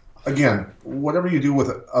 again, whatever you do with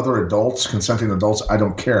other adults, consenting adults, I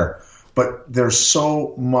don't care. But there's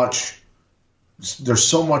so much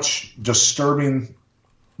disturbing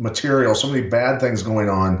material, so many bad things going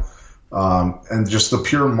on, and just the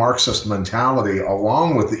pure Marxist mentality,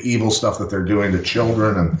 along with the evil stuff that they're doing to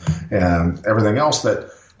children and everything else. That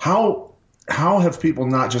how have people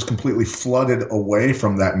not just completely flooded away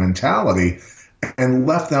from that mentality and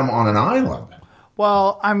left them on an island?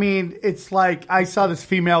 Well, I mean, it's like I saw this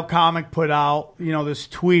female comic put out, this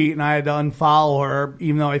tweet, and I had to unfollow her,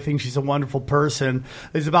 even though I think she's a wonderful person.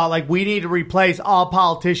 It's about, like, we need to replace all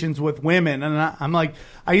politicians with women. And I'm like,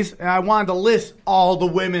 I wanted to list all the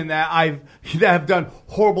women that have done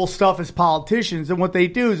horrible stuff as politicians. And what they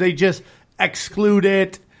do is they just exclude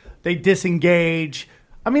it. They disengage.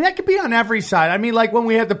 I mean, that could be on every side. I mean, like when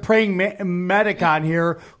we had the praying medic on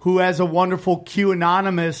here who has a wonderful Q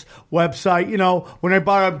Anonymous website, when I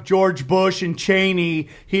brought up George Bush and Cheney,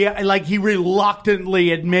 he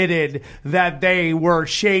reluctantly admitted that they were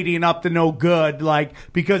shading up to no good, like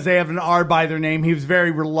because they have an R by their name. He was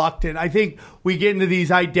very reluctant. I think we get into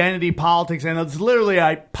these identity politics, and it's literally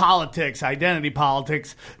identity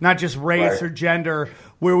politics, not just race or gender,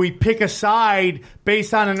 where we pick a side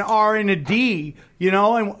based on an R and a D,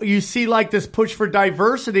 and you see like this push for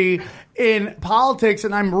diversity in politics,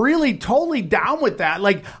 and I'm really totally down with that.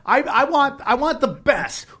 Like I want the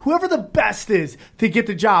best, whoever the best is, to get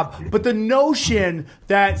the job. But the notion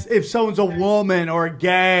that if someone's a woman or a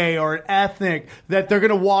gay or an ethnic, that they're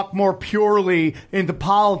going to walk more purely into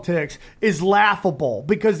politics is laughable,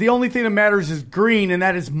 because the only thing that matters is green, and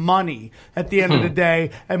that is money at the end of the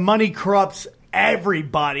day, and money corrupts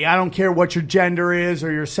everybody. I don't care what your gender is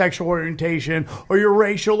or your sexual orientation or your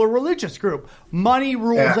racial or religious group. Money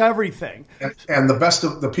rules everything. And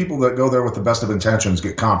the people that go there with the best of intentions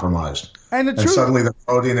get compromised. And suddenly they're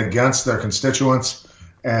voting against their constituents,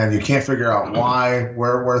 and you can't figure out why,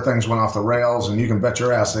 where things went off the rails, and you can bet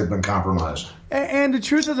your ass they've been compromised. And the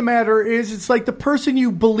truth of the matter is, it's like the person you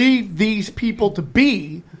believe these people to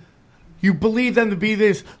be, you believe them to be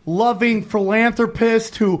this loving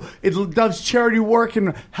philanthropist who does charity work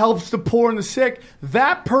and helps the poor and the sick.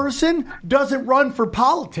 That person doesn't run for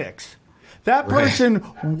politics. That person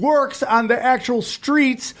works on the actual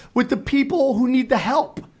streets with the people who need the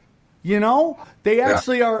help. They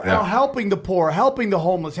actually are helping the poor, helping the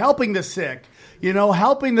homeless, helping the sick,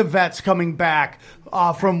 helping the vets coming back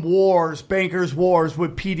from wars, bankers' wars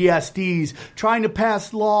with PTSDs, trying to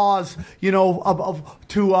pass laws,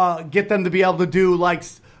 to get them to be able to do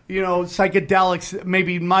psychedelics,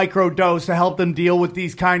 maybe microdose to help them deal with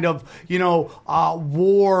these kind of,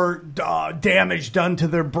 war damage done to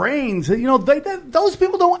their brains. Those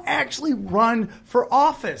people don't actually run for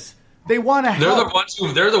office. They want to help.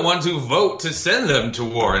 They're the ones who vote to send them to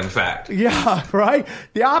war, in fact. Yeah, right?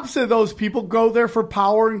 The opposite of those people go there for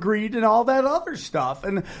power and greed and all that other stuff.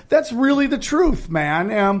 And that's really the truth,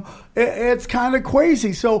 man. It's kind of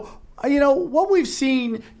crazy. So, what we've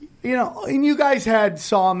seen, and you guys had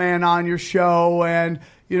Sawman on your show, and,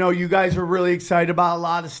 you guys were really excited about a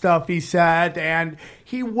lot of stuff he said. And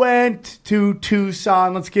he went to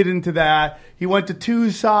Tucson. Let's get into that. He went to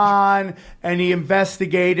Tucson and he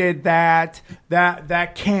investigated that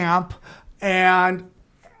camp. And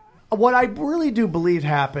what I really do believe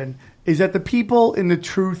happened is that the people in the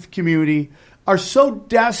truth community are so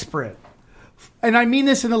desperate, and I mean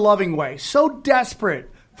this in a loving way, so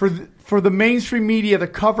desperate for the mainstream media to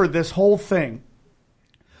cover this whole thing,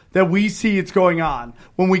 that we see it's going on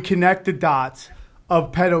when we connect the dots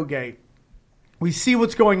of Pedogate. We see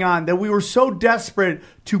what's going on, that we were so desperate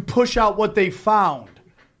to push out what they found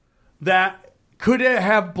that could it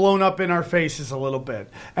have blown up in our faces a little bit.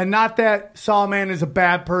 And not that Sawman is a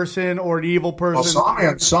bad person or an evil person.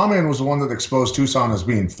 Well, Sawman was the one that exposed Tucson as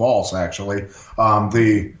being false, actually.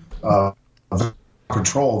 The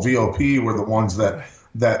Control, VOP, were the ones that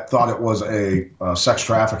thought it was a child sex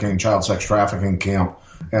trafficking camp.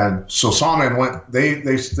 And so Sawman went,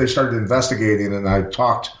 they started investigating, and I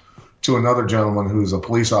talked to another gentleman who's a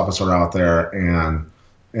police officer out there, and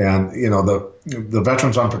the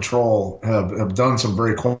Veterans on Patrol have done some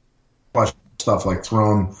very questionable stuff, like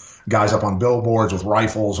thrown guys up on billboards with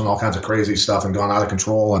rifles and all kinds of crazy stuff and gone out of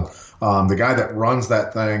control. And the guy that runs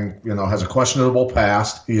that thing, has a questionable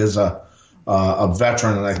past. He is a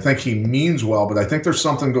veteran, and I think he means well, but I think there's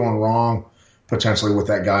something going wrong potentially with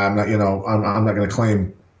that guy. I'm not going to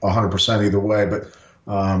claim 100% either way, but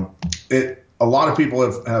a lot of people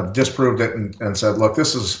have disproved it and said, look,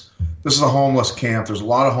 this is a homeless camp. There's a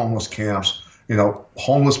lot of homeless camps.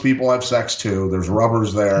 Homeless people have sex too. There's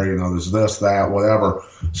rubbers there. There's this, that, whatever.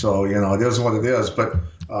 So, it is what it is. But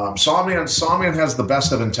Sawman has the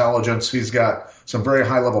best of intelligence. He's got some very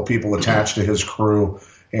high-level people attached to his crew.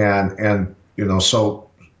 And so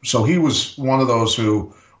he was one of those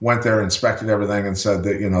who went there, inspected everything, and said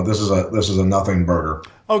that, this is a nothing burger.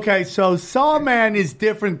 Okay, so Sawman is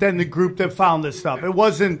different than the group that found this stuff. It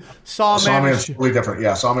wasn't Sawman. Sawman's totally different.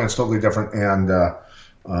 Yeah, Sawman's totally different. And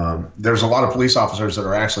there's a lot of police officers that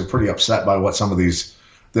are actually pretty upset by what some of this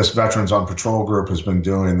Veterans on Patrol group has been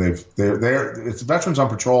doing. It's Veterans on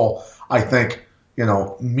Patrol, I think,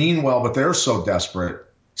 mean well, but they're so desperate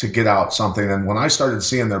to get out something. And when I started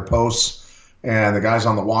seeing their posts and the guys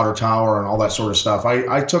on the water tower and all that sort of stuff,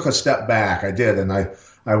 I took a step back. I did, and I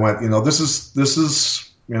went, you're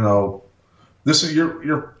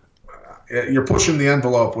pushing the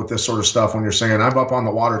envelope with this sort of stuff when you're saying I'm up on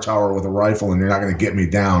the water tower with a rifle and you're not going to get me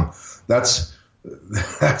down. That's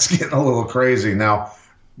getting a little crazy. Now,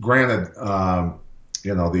 granted,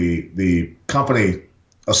 the company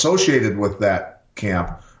associated with that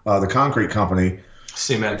camp, the concrete company,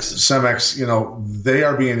 Cemex, they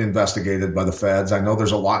are being investigated by the feds. I know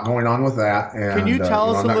there's a lot going on with that. And, can you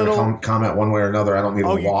tell us I'm a little? Not going to comment one way or another. I don't need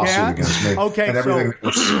a lawsuit against me. Okay, and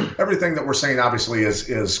everything that we're saying obviously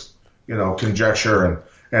is conjecture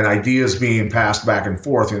and ideas being passed back and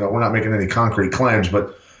forth. We're not making any concrete claims,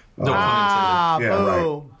 but boo.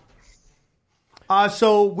 Right.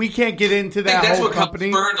 So we can't get into that. That's whole what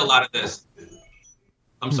company. Spurned a lot of this.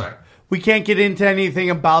 I'm sorry. We can't get into anything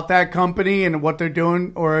about that company and what they're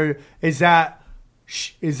doing, or is that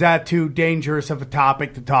too dangerous of a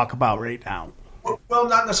topic to talk about right now? Well,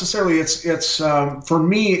 not necessarily. It's for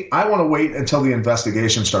me, I want to wait until the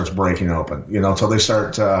investigation starts breaking open, until they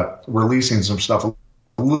start releasing some stuff, a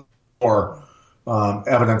little more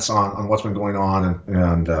evidence on what's been going on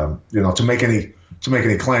and to make any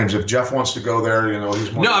claims. If Jeff wants to go there,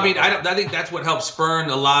 he's more. No, I think that's what helped spurn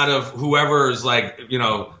a lot of whoever's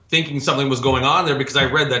thinking something was going on there, because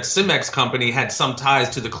I read that Cemex company had some ties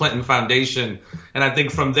to the Clinton Foundation, and I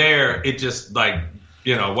think from there it just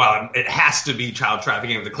it has to be child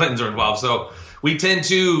trafficking if the Clintons are involved. So we tend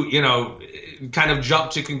to kind of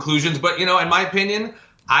jump to conclusions, but in my opinion,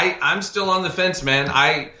 I'm still on the fence, man.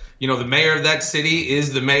 The mayor of that city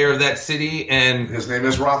is the mayor of that city, and his name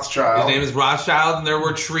is Rothschild. And there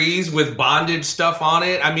were trees with bondage stuff on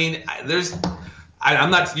it.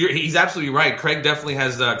 He's absolutely right. Craig definitely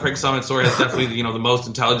has. Craig Sawman's story has definitely the most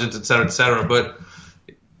intelligence, et cetera, et cetera. But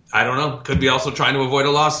I don't know. Could be also trying to avoid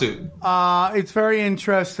a lawsuit. It's very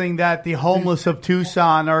interesting that the homeless of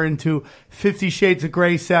Tucson are into 50 Shades of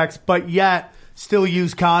Grey sex, but yet still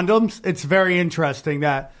use condoms. It's very interesting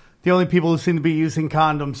that the only people who seem to be using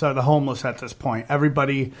condoms are the homeless at this point.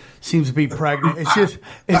 Everybody seems to be pregnant. It's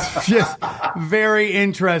just very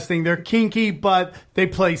interesting. They're kinky, but they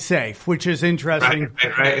play safe, which is interesting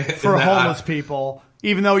for homeless people.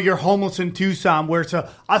 Even though you're homeless in Tucson, where it's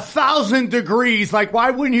 1,000 degrees,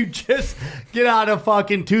 why wouldn't you just get out of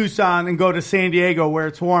fucking Tucson and go to San Diego where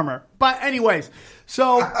it's warmer? But anyways,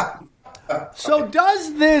 so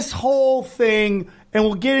does this whole thing, and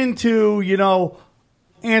we'll get into,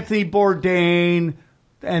 Anthony Bourdain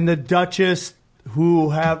and the Duchess,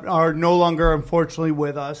 who are no longer, unfortunately,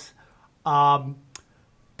 with us.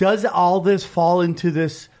 Does all this fall into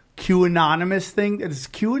this QAnonymous thing? Is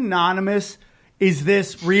QAnonymous? Is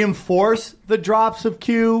this reinforce the drops of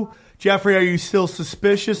Q? Jeffrey, are you still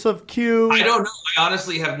suspicious of Q? I don't know. I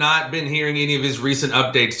honestly have not been hearing any of his recent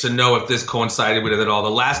updates to know if this coincided with it at all.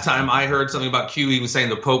 The last time I heard something about Q, he was saying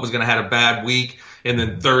the Pope was going to have a bad week. and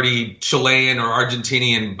then 30 Chilean or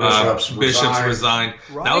Argentinian bishops resigned.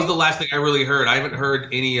 Right? That was the last thing I really heard. I haven't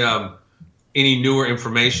heard any newer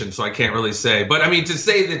information, so I can't really say. But I mean, to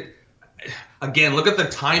say that, again, look at the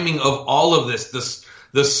timing of all of this,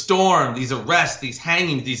 the storm, these arrests, these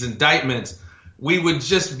hangings, these indictments. We would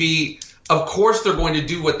just be, of course they're going to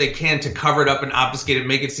do what they can to cover it up and obfuscate it,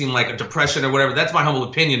 make it seem like a depression or whatever. That's my humble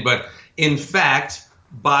opinion. But in fact,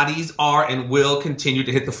 bodies are and will continue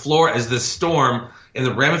to hit the floor as this storm and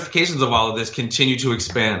the ramifications of all of this continue to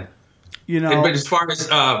expand. But as far as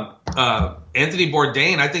Anthony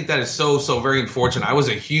Bourdain, I think that is so very unfortunate. I was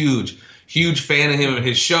a huge fan of him and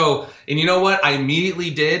his show. And you know what? I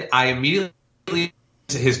immediately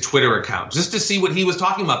to his Twitter account just to see what he was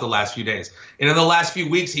talking about the last few days. And in the last few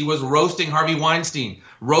weeks, he was roasting Harvey Weinstein,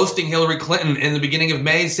 roasting Hillary Clinton in the beginning of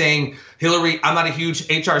May, saying, Hillary, I'm not a huge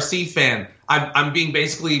HRC fan. I'm being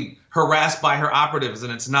basically harassed by her operatives,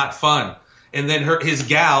 and it's not fun. And then his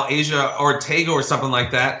gal, Asia Ortega or something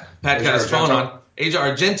like that, Pat got his phone on, Asia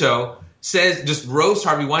Argento, says, just roast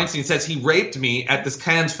Harvey Weinstein, says he raped me at this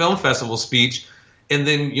Cannes Film Festival speech. And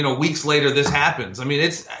then, weeks later, this happens. I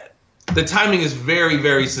mean, the timing is very,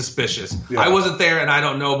 very suspicious. Yeah. I wasn't there and I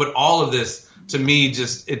don't know, but all of this, to me,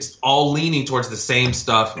 it's all leaning towards the same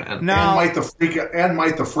stuff, man. Now, might the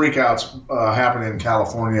freakouts happen in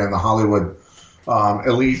California and the Hollywood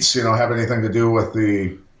elites, have anything to do with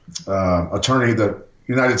the the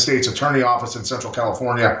United States Attorney Office in Central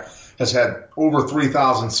California has had over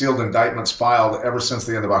 3,000 sealed indictments filed ever since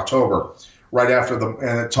the end of October, right after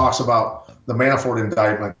and it talks about the Manafort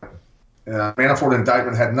indictment. Manafort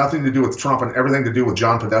indictment had nothing to do with Trump and everything to do with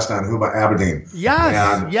John Podesta and Huma Abedin.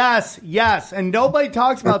 Yes. And nobody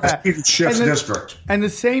talks about that. Schiff's district. And the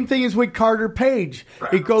same thing is with Carter Page.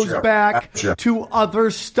 Right. It goes back to other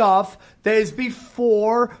stuff that is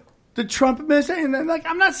before the Trump administration. And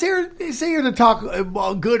I'm not here to talk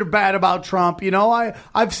good or bad about Trump.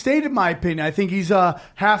 I've stated my opinion. I think he's a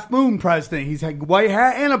half-moon president. He's a white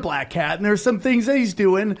hat and a black hat. And there's some things that he's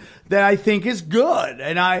doing that I think is good.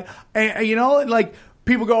 And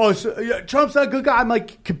people go, Trump's not a good guy. I'm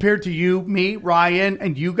like, compared to you, me, Ryan,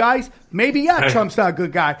 and you guys, maybe, Trump's not a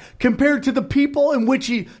good guy. Compared to the people in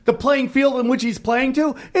which the playing field in which he's playing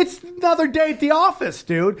to, it's another day at the office,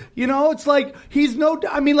 dude. It's like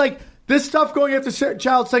this stuff going after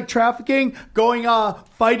child sex trafficking,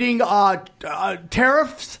 fighting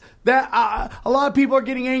tariffs that a lot of people are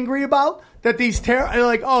getting angry about. That these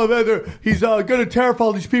he's going to tariff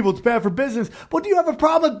all these people. It's bad for business. But do you have a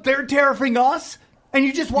problem that they're tariffing us? And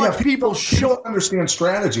you just watch people don't understand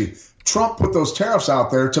strategy. Trump put those tariffs out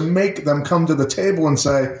there to make them come to the table and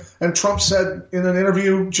say, and Trump said in an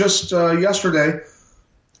interview just yesterday,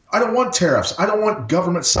 I don't want tariffs. I don't want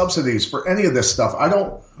government subsidies for any of this stuff. I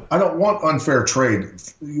don't want unfair trade.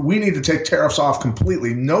 We need to take tariffs off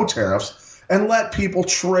completely, no tariffs, and let people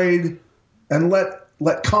trade and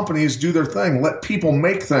let companies do their thing. Let people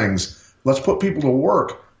make things. Let's put people to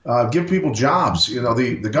work. Give people jobs.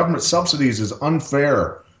 The government subsidies is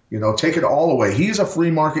unfair. Take it all away. He's a free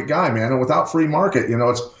market guy, man. And without free market,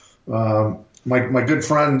 it's my good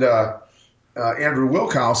friend Andrew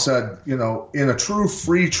Wilkow said, in a true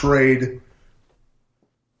free trade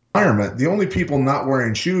environment, the only people not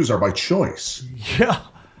wearing shoes are by choice. Yeah.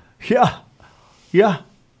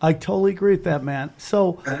 I totally agree with that, man.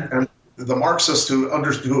 So. And the Marxists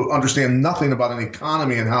who understand nothing about an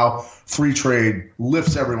economy and how free trade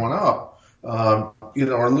lifts everyone up,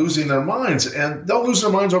 are losing their minds. And they'll lose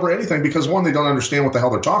their minds over anything because, one, they don't understand what the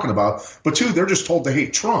hell they're talking about. But, two, they're just told to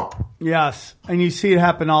hate Trump. Yes. And you see it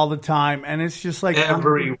happen all the time. And it's just like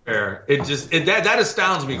everywhere. That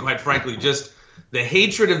astounds me, quite frankly. Just the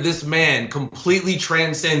hatred of this man completely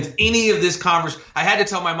transcends any of this conversation. I had to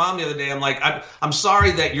tell my mom the other day, I'm like, I'm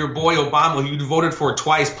sorry that your boy Obama, who you voted for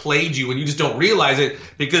twice, played you and you just don't realize it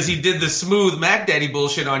because he did the smooth Mac Daddy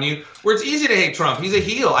bullshit on you, where it's easy to hate Trump. He's a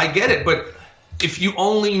heel. I get it. But if you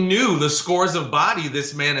only knew the scores of body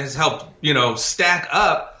this man has helped, stack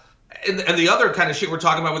up, and the other kind of shit we're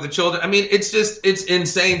talking about with the children, I mean, it's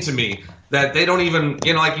insane to me that they don't even,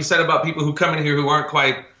 like you said about people who come in here who aren't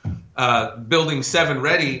quite building 7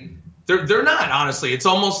 ready. They're not, honestly. It's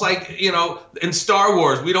almost like, in Star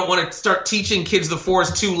Wars, we don't want to start teaching kids the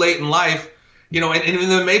Force too late in life. And in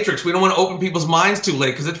the Matrix, we don't want to open people's minds too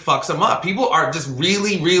late because it fucks them up. People are just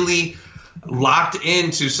really, really locked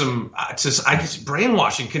into some,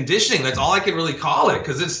 brainwashing, conditioning. That's all I can really call it,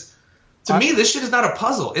 because to me, this shit is not a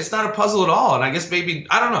puzzle. It's not a puzzle at all. And I guess maybe,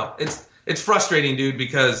 I don't know. It's frustrating, dude,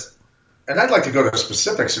 because. And I'd like to go to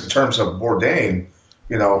specifics in terms of Bourdain.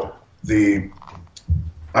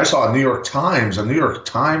 I saw a New York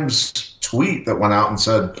Times tweet that went out and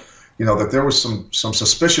said, that there was some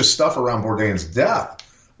suspicious stuff around Bourdain's death.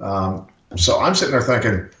 So I'm sitting there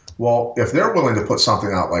thinking, well, if they're willing to put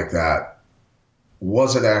something out like that,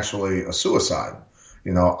 was it actually a suicide?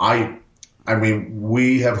 I mean,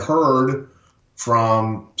 we have heard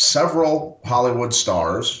from several Hollywood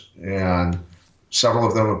stars, and several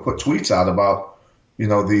of them have put tweets out about, the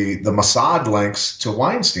Mossad links to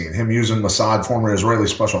Weinstein, him using Mossad, former Israeli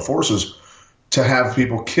Special Forces, to have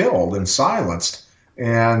people killed and silenced.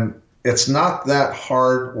 And it's not that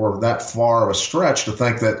hard or that far of a stretch to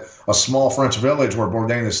think that a small French village where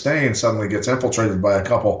Bourdain is staying suddenly gets infiltrated by a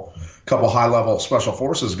couple high-level Special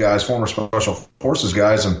Forces guys, former Special Forces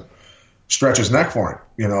guys, and stretch his neck for him.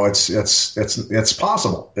 It's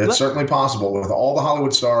possible. It's certainly possible with all the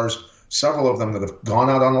Hollywood stars, several of them that have gone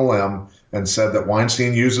out on a limb and said that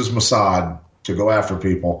Weinstein uses Mossad to go after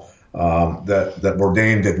people, that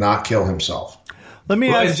Bourdain did not kill himself. Let me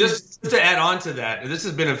ask just to add on to that, this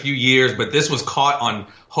has been a few years, but this was caught on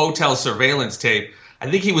hotel surveillance tape. I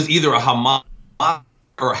think he was either a Hamas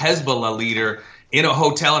or Hezbollah leader in a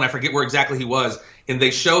hotel, and I forget where exactly he was. And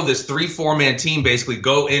they show this 3-4 man team basically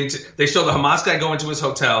they show the Hamas guy go into his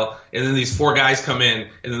hotel, and then these 4 guys come in,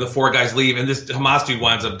 and then the 4 guys leave, and this Hamas dude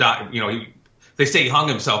winds up dying. They say he hung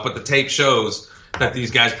himself, but the tape shows that these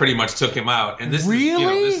guys pretty much took him out. And this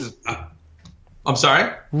is I'm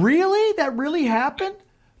sorry? Really? That really happened?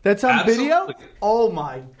 That's on video? Oh,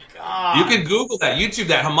 my God. You can Google that, YouTube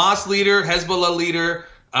that. Hamas leader, Hezbollah leader,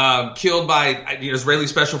 killed by Israeli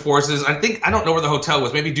Special Forces. I don't know where the hotel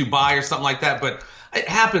was, maybe Dubai or something like that, but it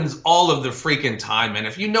happens all of the freaking time. And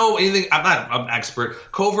if you know anything, I'm not an expert,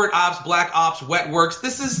 covert ops, black ops, wet works,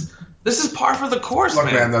 this is par for the course, Look,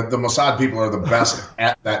 man. The Mossad people are the best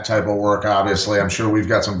at that type of work, obviously. I'm sure we've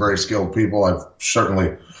got some very skilled people. I've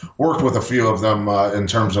certainly worked with a few of them in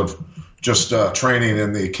terms of just training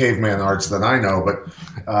in the caveman arts that I know. But,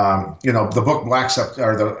 the book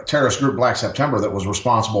the terrorist group Black September that was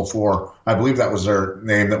responsible for, I believe that was their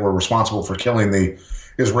name, that were responsible for killing the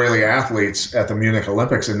Israeli athletes at the Munich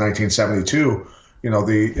Olympics in 1972.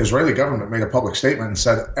 The Israeli government made a public statement and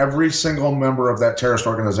said every single member of that terrorist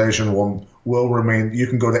organization will remain. You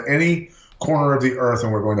can go to any corner of the earth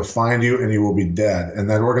and we're going to find you and you will be dead. And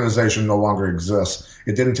that organization no longer exists.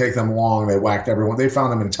 It didn't take them long. They whacked everyone. They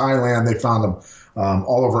found them in Thailand. They found them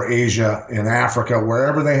all over Asia, in Africa,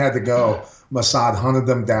 wherever they had to go. Mossad hunted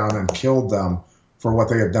them down and killed them for what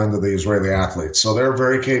they had done to the Israeli athletes. So they're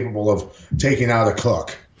very capable of taking out a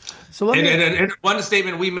cook. So and one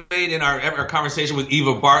statement we made in our conversation with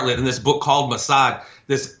Eva Bartlett in this book called Mossad,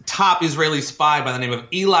 this top Israeli spy by the name of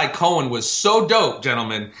Eli Cohen was so dope,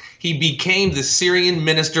 gentlemen, he became the Syrian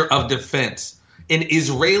Minister of Defense. An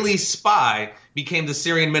Israeli spy became the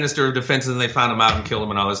Syrian Minister of Defense, and then they found him out and killed him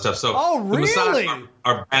and all this stuff. So really? The Mossad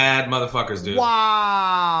are bad motherfuckers, dude.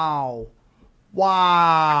 Wow.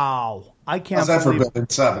 I can't How's that believe for Building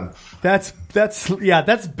 7?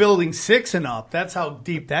 That's Building 6 and up. That's how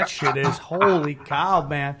deep that shit is. Holy cow,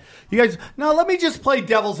 man. You guys, now let me just play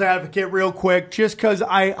devil's advocate real quick, just because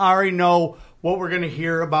I already know what we're going to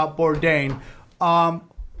hear about Bourdain.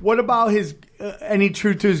 What about any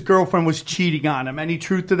truth to his girlfriend was cheating on him? Any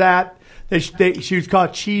truth to that? She was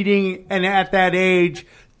caught cheating, and at that age,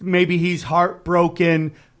 maybe he's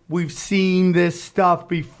heartbroken. We've seen this stuff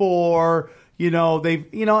before. Any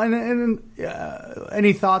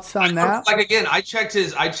thoughts on that? Like, again, I checked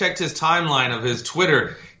his timeline of his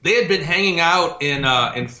Twitter. They had been hanging out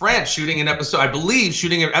in France shooting an episode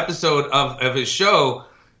of his show.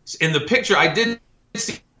 In the picture, I did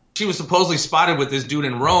see she was supposedly spotted with this dude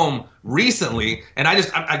in Rome recently. And I'm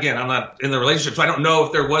not in the relationship, so I don't know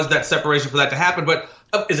if there was that separation for that to happen. But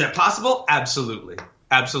is that possible? Absolutely.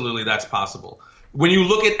 Absolutely, that's possible. When you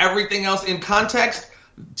look at everything else in context,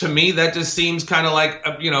 to me, that just seems kind of like,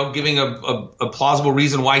 giving a plausible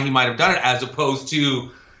reason why he might have done it, as opposed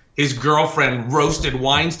to his girlfriend roasted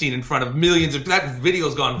Weinstein in front of millions of. That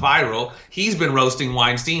video's gone viral. He's been roasting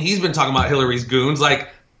Weinstein. He's been talking about Hillary's goons. Like,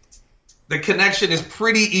 the connection is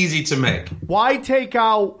pretty easy to make. Why take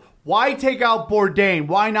out Bourdain?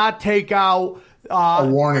 Why not take out a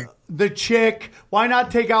warning? The chick? Why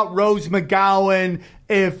not take out Rose McGowan?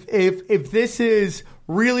 If this is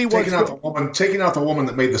really what's taking out the woman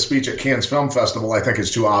that made the speech at Cannes Film Festival, I think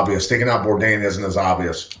is too obvious. Taking out Bourdain isn't as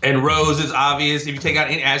obvious. And Rose is obvious. If you take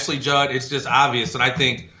out Ashley Judd, it's just obvious. And I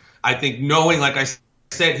think knowing, like I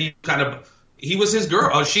said, he was his girl.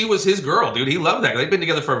 Oh, she was his girl, dude. He loved that. They've been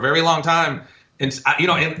together for a very long time. And I'm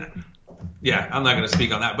not going to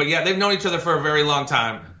speak on that. But yeah, they've known each other for a very long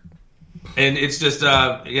time. And it's just,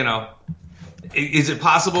 Is it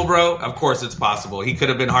possible, bro? Of course it's possible. He could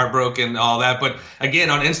have been heartbroken, all that. But again,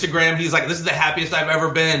 on Instagram, he's like, this is the happiest I've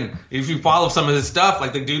ever been. If you follow some of his stuff,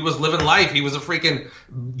 like the dude was living life. He was a freaking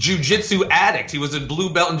jiu-jitsu addict. He was a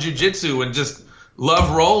blue belt in jiu-jitsu and just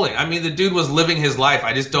loved rolling. I mean, the dude was living his life.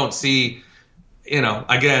 I just don't see,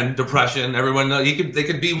 again, depression. Everyone knows they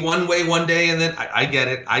could be one way one day, and then I get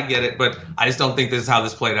it. But I just don't think this is how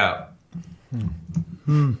this played out.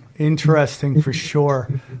 Interesting for sure.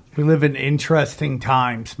 We live in interesting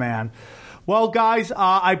times, man. Well, guys,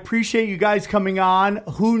 I appreciate you guys coming on.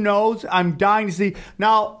 Who knows? I'm dying to see.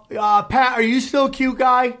 Now, Pat, are you still a Q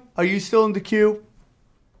guy? Are you still into Q?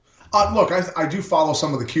 Look, I do follow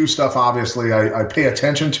some of the Q stuff. Obviously, I pay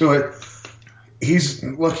attention to it. He's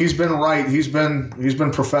been right. He's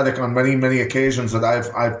been prophetic on many occasions that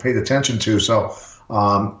I've paid attention to. So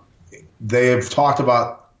they have talked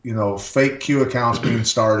about fake Q accounts being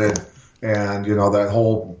started, and that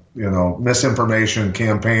whole misinformation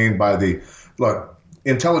campaign by the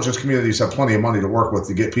intelligence communities have plenty of money to work with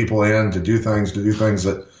to get people in to do things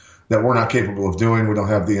that we're not capable of doing. We don't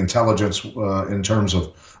have the intelligence in terms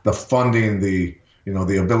of the funding, the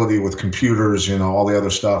ability with computers, all the other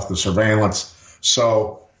stuff, the surveillance.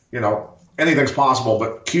 So anything's possible,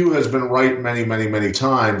 but Q has been right many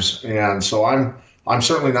times, and so I'm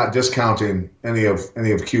certainly not discounting any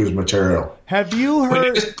of Q's material. Have you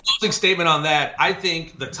heard? Just a closing statement on that. I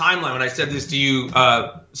think the timeline. When I said this to you,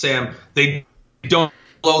 Sam, they don't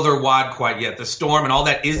blow their wad quite yet. The storm and all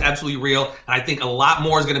that is absolutely real, and I think a lot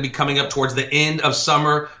more is going to be coming up towards the end of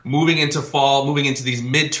summer, moving into fall, moving into these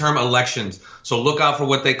midterm elections. So look out for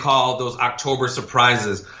what they call those October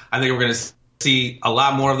surprises. I think we're going to see a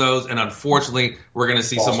lot more of those, and unfortunately, we're going to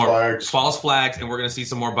see some more false flags, and we're going to see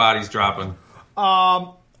some more bodies dropping.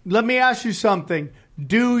 Let me ask you something.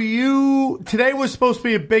 Today was supposed to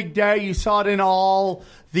be a big day. You saw it in all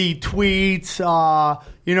the tweets,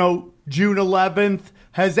 June 11th.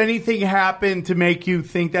 Has anything happened to make you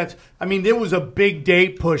think there was a big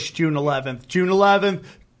date push June 11th. June 11th,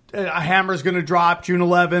 a hammer's going to drop June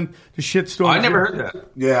 11th. The shitstorm. I never heard that.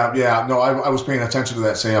 Yeah. No, I was paying attention to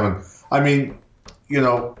that, Sam. And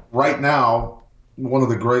right now, one of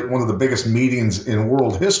the biggest meetings in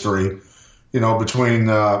world history, between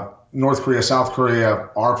North Korea, South Korea,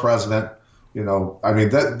 our president,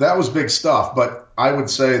 that was big stuff. But I would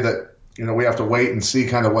say that, we have to wait and see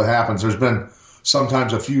kind of what happens. There's been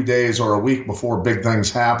sometimes a few days or a week before big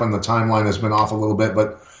things happen. The timeline has been off a little bit,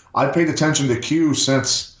 but I've paid attention to Q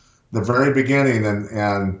since the very beginning.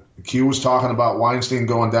 And Q was talking about Weinstein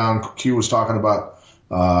going down. Q was talking about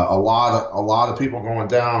a lot of people going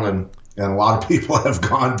down, and a lot of people have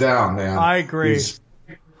gone down, man. I agree. This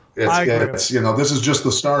is just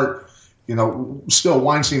the start. Still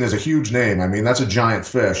Weinstein is a huge name. I mean, that's a giant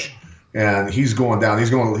fish, and he's going down. He's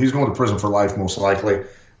going to prison for life most likely,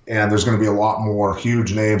 and there's going to be a lot more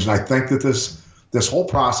huge names. And I think that this whole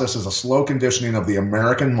process is a slow conditioning of the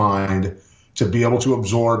American mind to be able to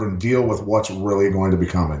absorb and deal with what's really going to be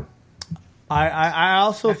coming. I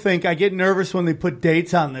also think I get nervous when they put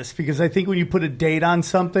dates on this, because I think when you put a date on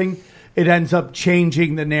something, it ends up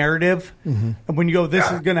changing the narrative. Mm-hmm. And when you go,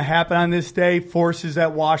 this is going to happen on this day, forces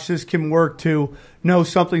that watch this can work to know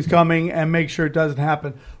something's coming and make sure it doesn't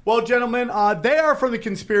happen. Well, gentlemen, they are from the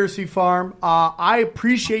Conspiracy Farm. I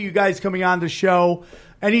appreciate you guys coming on the show.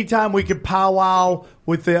 Anytime we could powwow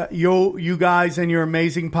with you guys and your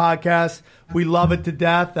amazing podcast, we love it to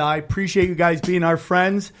death. I appreciate you guys being our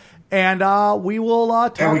friends, and we will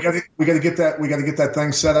talk. And we got to get that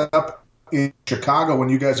thing set up in Chicago when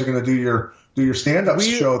you guys are going to do your stand-up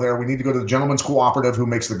show there. We need to go to the Gentleman's Cooperative, who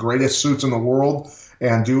makes the greatest suits in the world,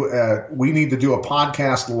 and we need to do a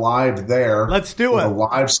podcast live there. Let's do it. A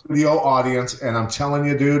live studio audience, and I'm telling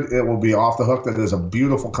you, dude, it will be off the hook. That is a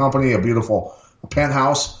beautiful company, a beautiful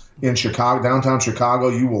penthouse in Chicago, downtown Chicago.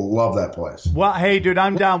 You will love that place. Well, hey, dude,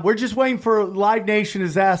 I'm down. We're just waiting for Live Nation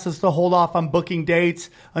has asked us to hold off on booking dates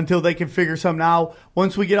until they can figure something out.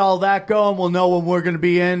 Once we get all that going, we'll know when we're going to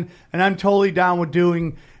be in. And I'm totally down with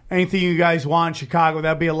doing anything you guys want in Chicago.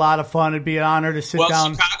 That'd be a lot of fun. It'd be an honor to sit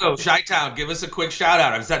down. Chicago, Chi-Town, give us a quick shout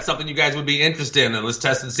out. Is that something you guys would be interested in? And let's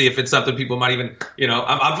test and see if it's something people might even,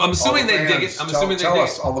 I'm assuming they dig it. Tell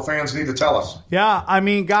us. All the fans need to tell us. Yeah, I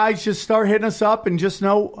mean, guys, just start hitting us up and just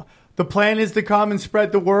know the plan is to come and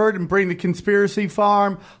spread the word and bring the Conspiracy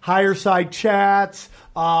Farm, Higher Side Chats,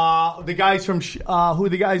 the guys from who are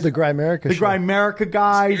the guys? The Grimerica. The Grimerica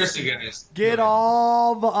guys. Conspiracy guys. Get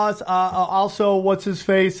all of us. Also, what's his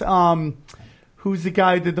face? Who's the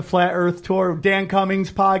guy who did the Flat Earth Tour? Dan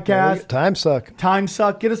Cummings podcast. Time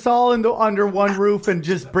Suck. Get us all under one roof and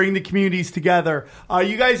just bring the communities together.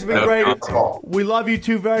 You guys have been great. We love you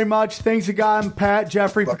two very much. Thanks again, Pat,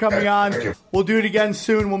 Jeffrey, for coming on. We'll do it again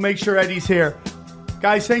soon. We'll make sure Eddie's here.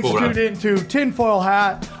 Guys, thanks for tuning in to Tinfoil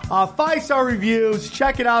Hat. 5-star reviews.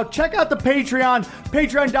 Check it out. Check out the Patreon.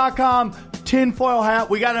 Patreon.com. Tinfoil Hat.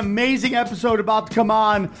 We got an amazing episode about to come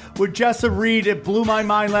on with Jessa Reed. It blew my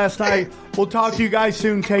mind last night. We'll talk to you guys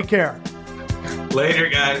soon. Take care. Later,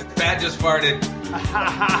 guys. Pat just farted.